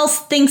anyone else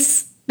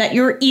thinks that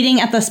you're eating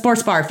at the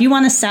sports bar. If you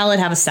want a salad,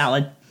 have a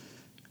salad.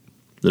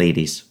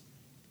 Ladies.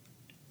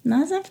 No,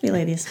 it doesn't have to be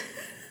ladies.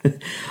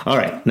 All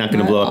right. Not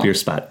going to blow up your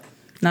spot.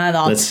 Not at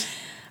all.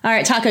 All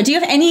right, Taco, do you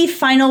have any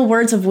final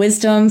words of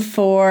wisdom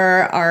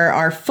for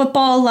our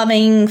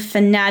football-loving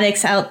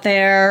fanatics out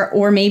there,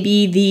 or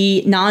maybe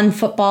the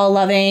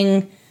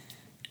non-football-loving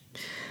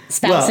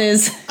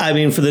spouses?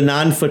 Well, for the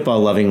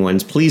non-football-loving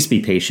ones, please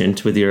be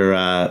patient with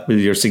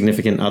your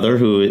significant other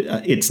who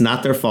it's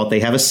not their fault. They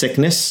have a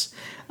sickness.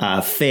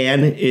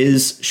 Fan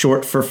is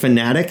short for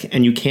fanatic,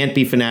 and you can't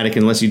be fanatic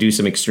unless you do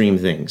some extreme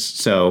things.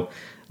 So,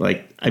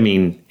 it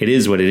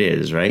is what it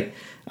is, right?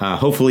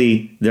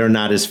 Hopefully they're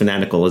not as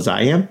fanatical as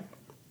I am.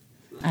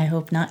 I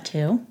hope not,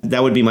 too.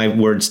 That would be my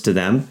words to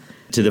them.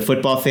 To the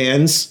football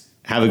fans,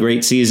 have a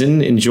great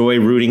season. Enjoy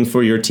rooting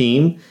for your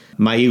team.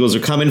 My Eagles are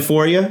coming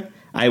for you.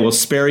 I will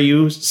spare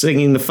you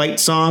singing the fight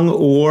song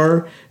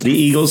or the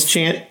Eagles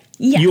chant.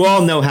 Yes. You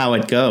all know how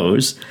it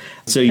goes.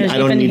 So I don't need to.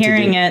 You've been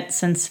hearing it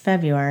since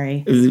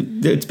February.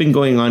 It's been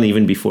going on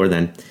even before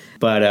then.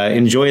 But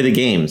enjoy the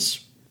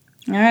games.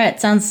 All right.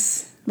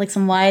 Sounds like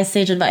some wise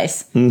sage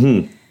advice.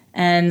 Mm-hmm.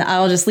 And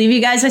I'll just leave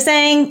you guys by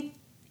saying,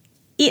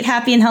 eat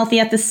happy and healthy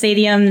at the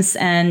stadiums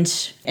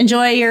and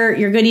enjoy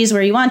your goodies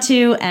where you want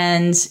to,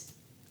 and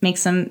make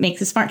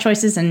the smart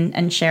choices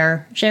and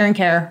share and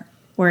care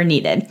where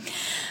needed.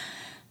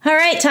 All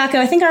right, Taco,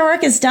 I think our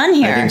work is done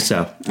here. I think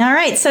so. All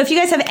right, so if you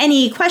guys have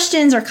any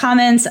questions or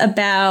comments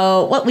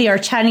about what we are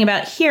chatting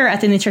about here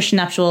at the Nutrition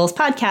Nuptials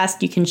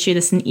podcast, you can shoot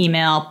us an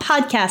email,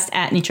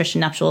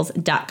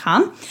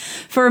 podcast@nutritionnuptials.com.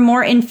 For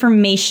more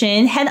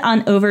information, head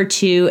on over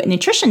to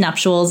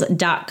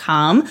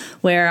nutritionnuptials.com,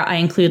 where I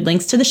include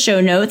links to the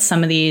show notes,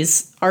 some of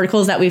these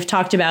articles that we've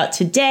talked about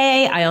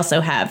today. I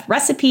also have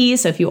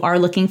recipes, so if you are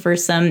looking for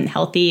some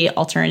healthy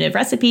alternative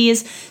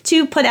recipes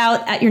to put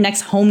out at your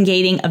next home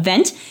gating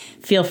event,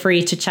 feel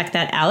free to check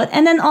that out.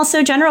 And then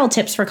also general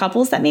tips for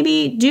couples that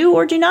maybe do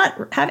or do not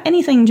have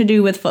anything to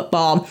do with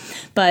football,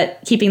 but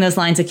keeping those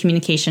lines of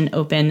communication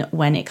open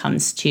when it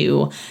comes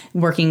to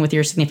working with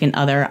your significant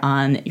other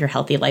on your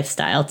healthy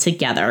lifestyle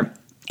together.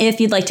 If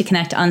you'd like to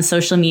connect on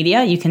social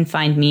media, you can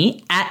find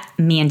me at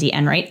Mandy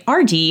Enright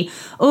RD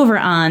over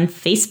on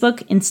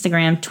Facebook,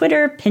 Instagram,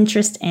 Twitter,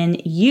 Pinterest, and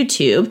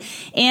YouTube.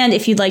 And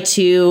if you'd like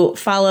to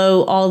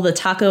follow all the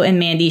Taco and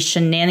Mandy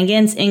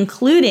shenanigans,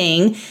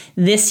 including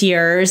this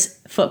year's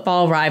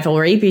football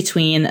rivalry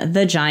between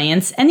the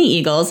Giants and the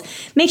Eagles,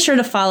 make sure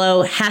to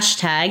follow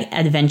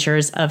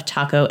 #Adventures of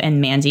Taco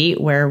and Mandy,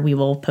 where we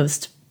will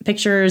post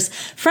pictures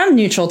from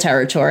neutral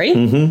territory.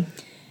 Mm-hmm.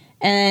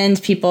 And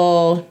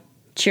people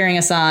cheering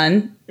us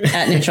on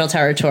at neutral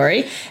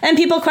territory, and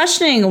people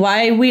questioning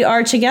why we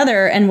are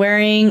together and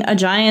wearing a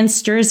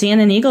Giants jersey and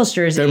an Eagles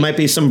jersey. There might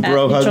be some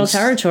bro hugs. Neutral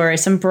territory,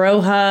 some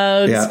bro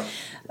hugs. Yeah.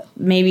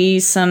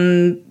 Maybe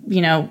some,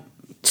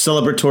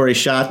 celebratory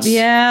shots.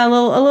 Yeah, a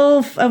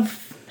little of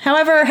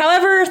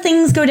however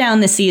things go down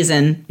this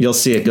season. You'll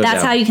see it go down.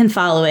 That's how you can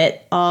follow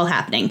it all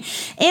happening.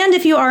 And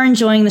if you are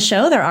enjoying the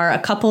show, there are a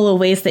couple of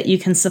ways that you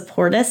can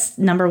support us.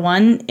 Number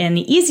one, and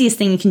the easiest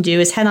thing you can do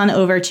is head on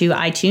over to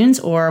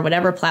iTunes or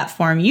whatever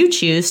platform you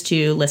choose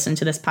to listen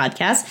to this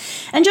podcast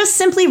and just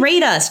simply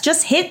rate us.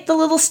 Just hit the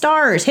little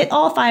stars, hit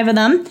all 5 of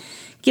them,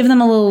 give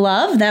them a little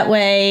love. That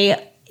way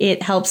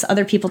it helps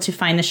other people to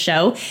find the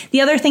show.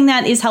 The other thing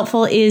that is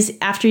helpful is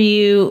after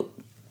you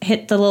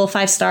hit the little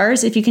 5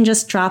 stars, if you can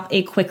just drop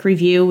a quick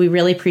review. We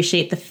really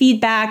appreciate the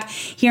feedback,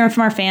 hearing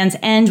from our fans,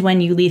 and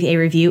when you leave a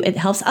review, it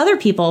helps other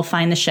people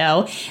find the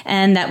show,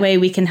 and that way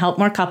we can help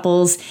more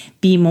couples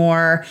be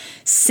more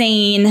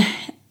sane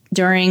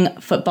during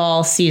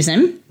football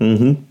season.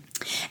 Mm-hmm.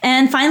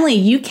 And finally,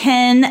 you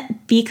can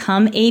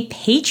become a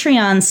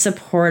Patreon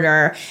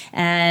supporter.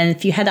 And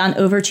if you head on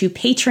over to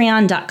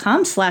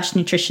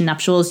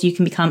patreon.com/nutritionnuptials, you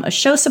can become a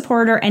show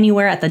supporter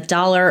anywhere at the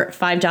 $1,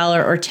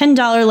 $5, or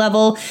 $10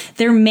 level.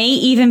 There may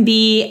even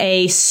be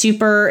a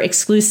super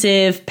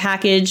exclusive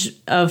package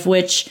of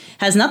which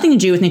has nothing to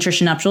do with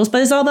Nutrition Nuptials,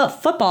 but is all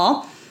about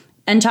football.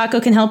 And Taco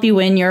can help you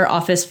win your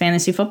office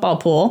fantasy football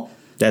pool.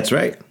 That's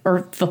right.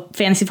 Or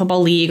fantasy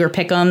football league or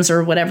pick'ems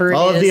or whatever it is.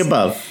 All of the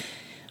above.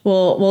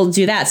 We'll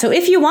do that. So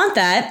if you want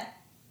that,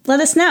 let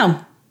us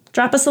know.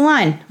 Drop us a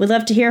line. We'd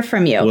love to hear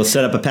from you. We'll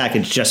set up a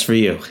package just for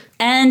you.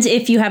 And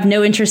if you have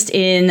no interest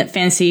in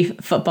fantasy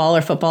football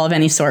or football of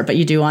any sort, but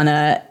you do want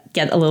to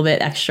get a little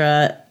bit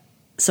extra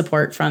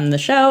support from the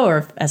show,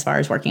 or as far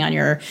as working on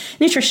your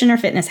nutrition or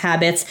fitness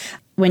habits,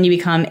 when you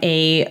become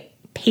a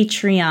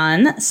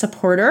Patreon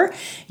supporter,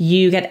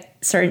 you get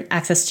certain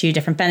access to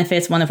different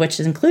benefits, one of which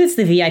includes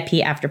the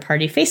VIP After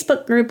Party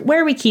Facebook group,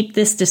 where we keep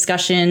this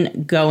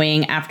discussion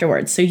going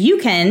afterwards. So you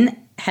can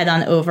head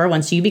on over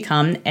once you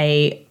become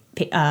a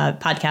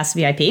podcast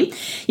VIP.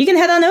 You can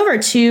head on over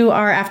to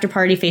our After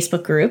Party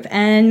Facebook group,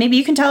 and maybe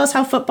you can tell us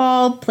how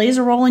football plays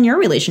a role in your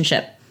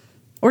relationship,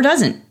 or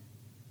doesn't.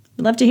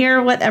 We'd love to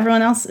hear what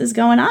everyone else is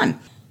going on.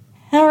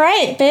 All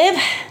right, babe.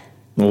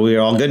 Well,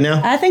 we're all good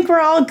now? I think we're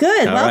all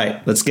good. All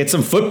right, let's get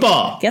some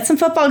football. Get some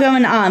football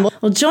going on.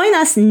 Well, join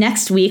us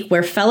next week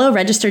where fellow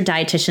registered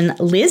dietitian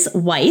Liz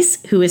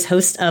Weiss, who is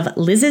host of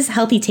Liz's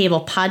Healthy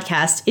Table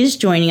podcast, is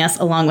joining us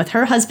along with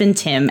her husband,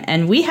 Tim.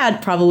 And we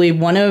had probably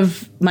one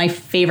of my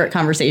favorite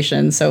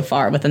conversations so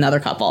far with another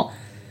couple.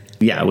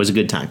 Yeah, it was a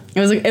good time. It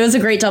was a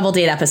great double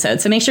date episode.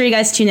 So make sure you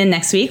guys tune in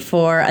next week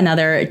for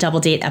another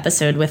double date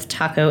episode with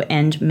Taco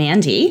and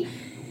Mandy.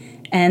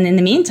 And in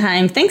the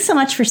meantime, thanks so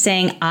much for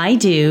saying I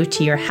do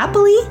to your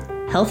happily,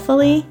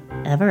 healthfully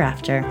ever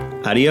after.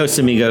 Adios,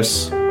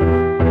 amigos.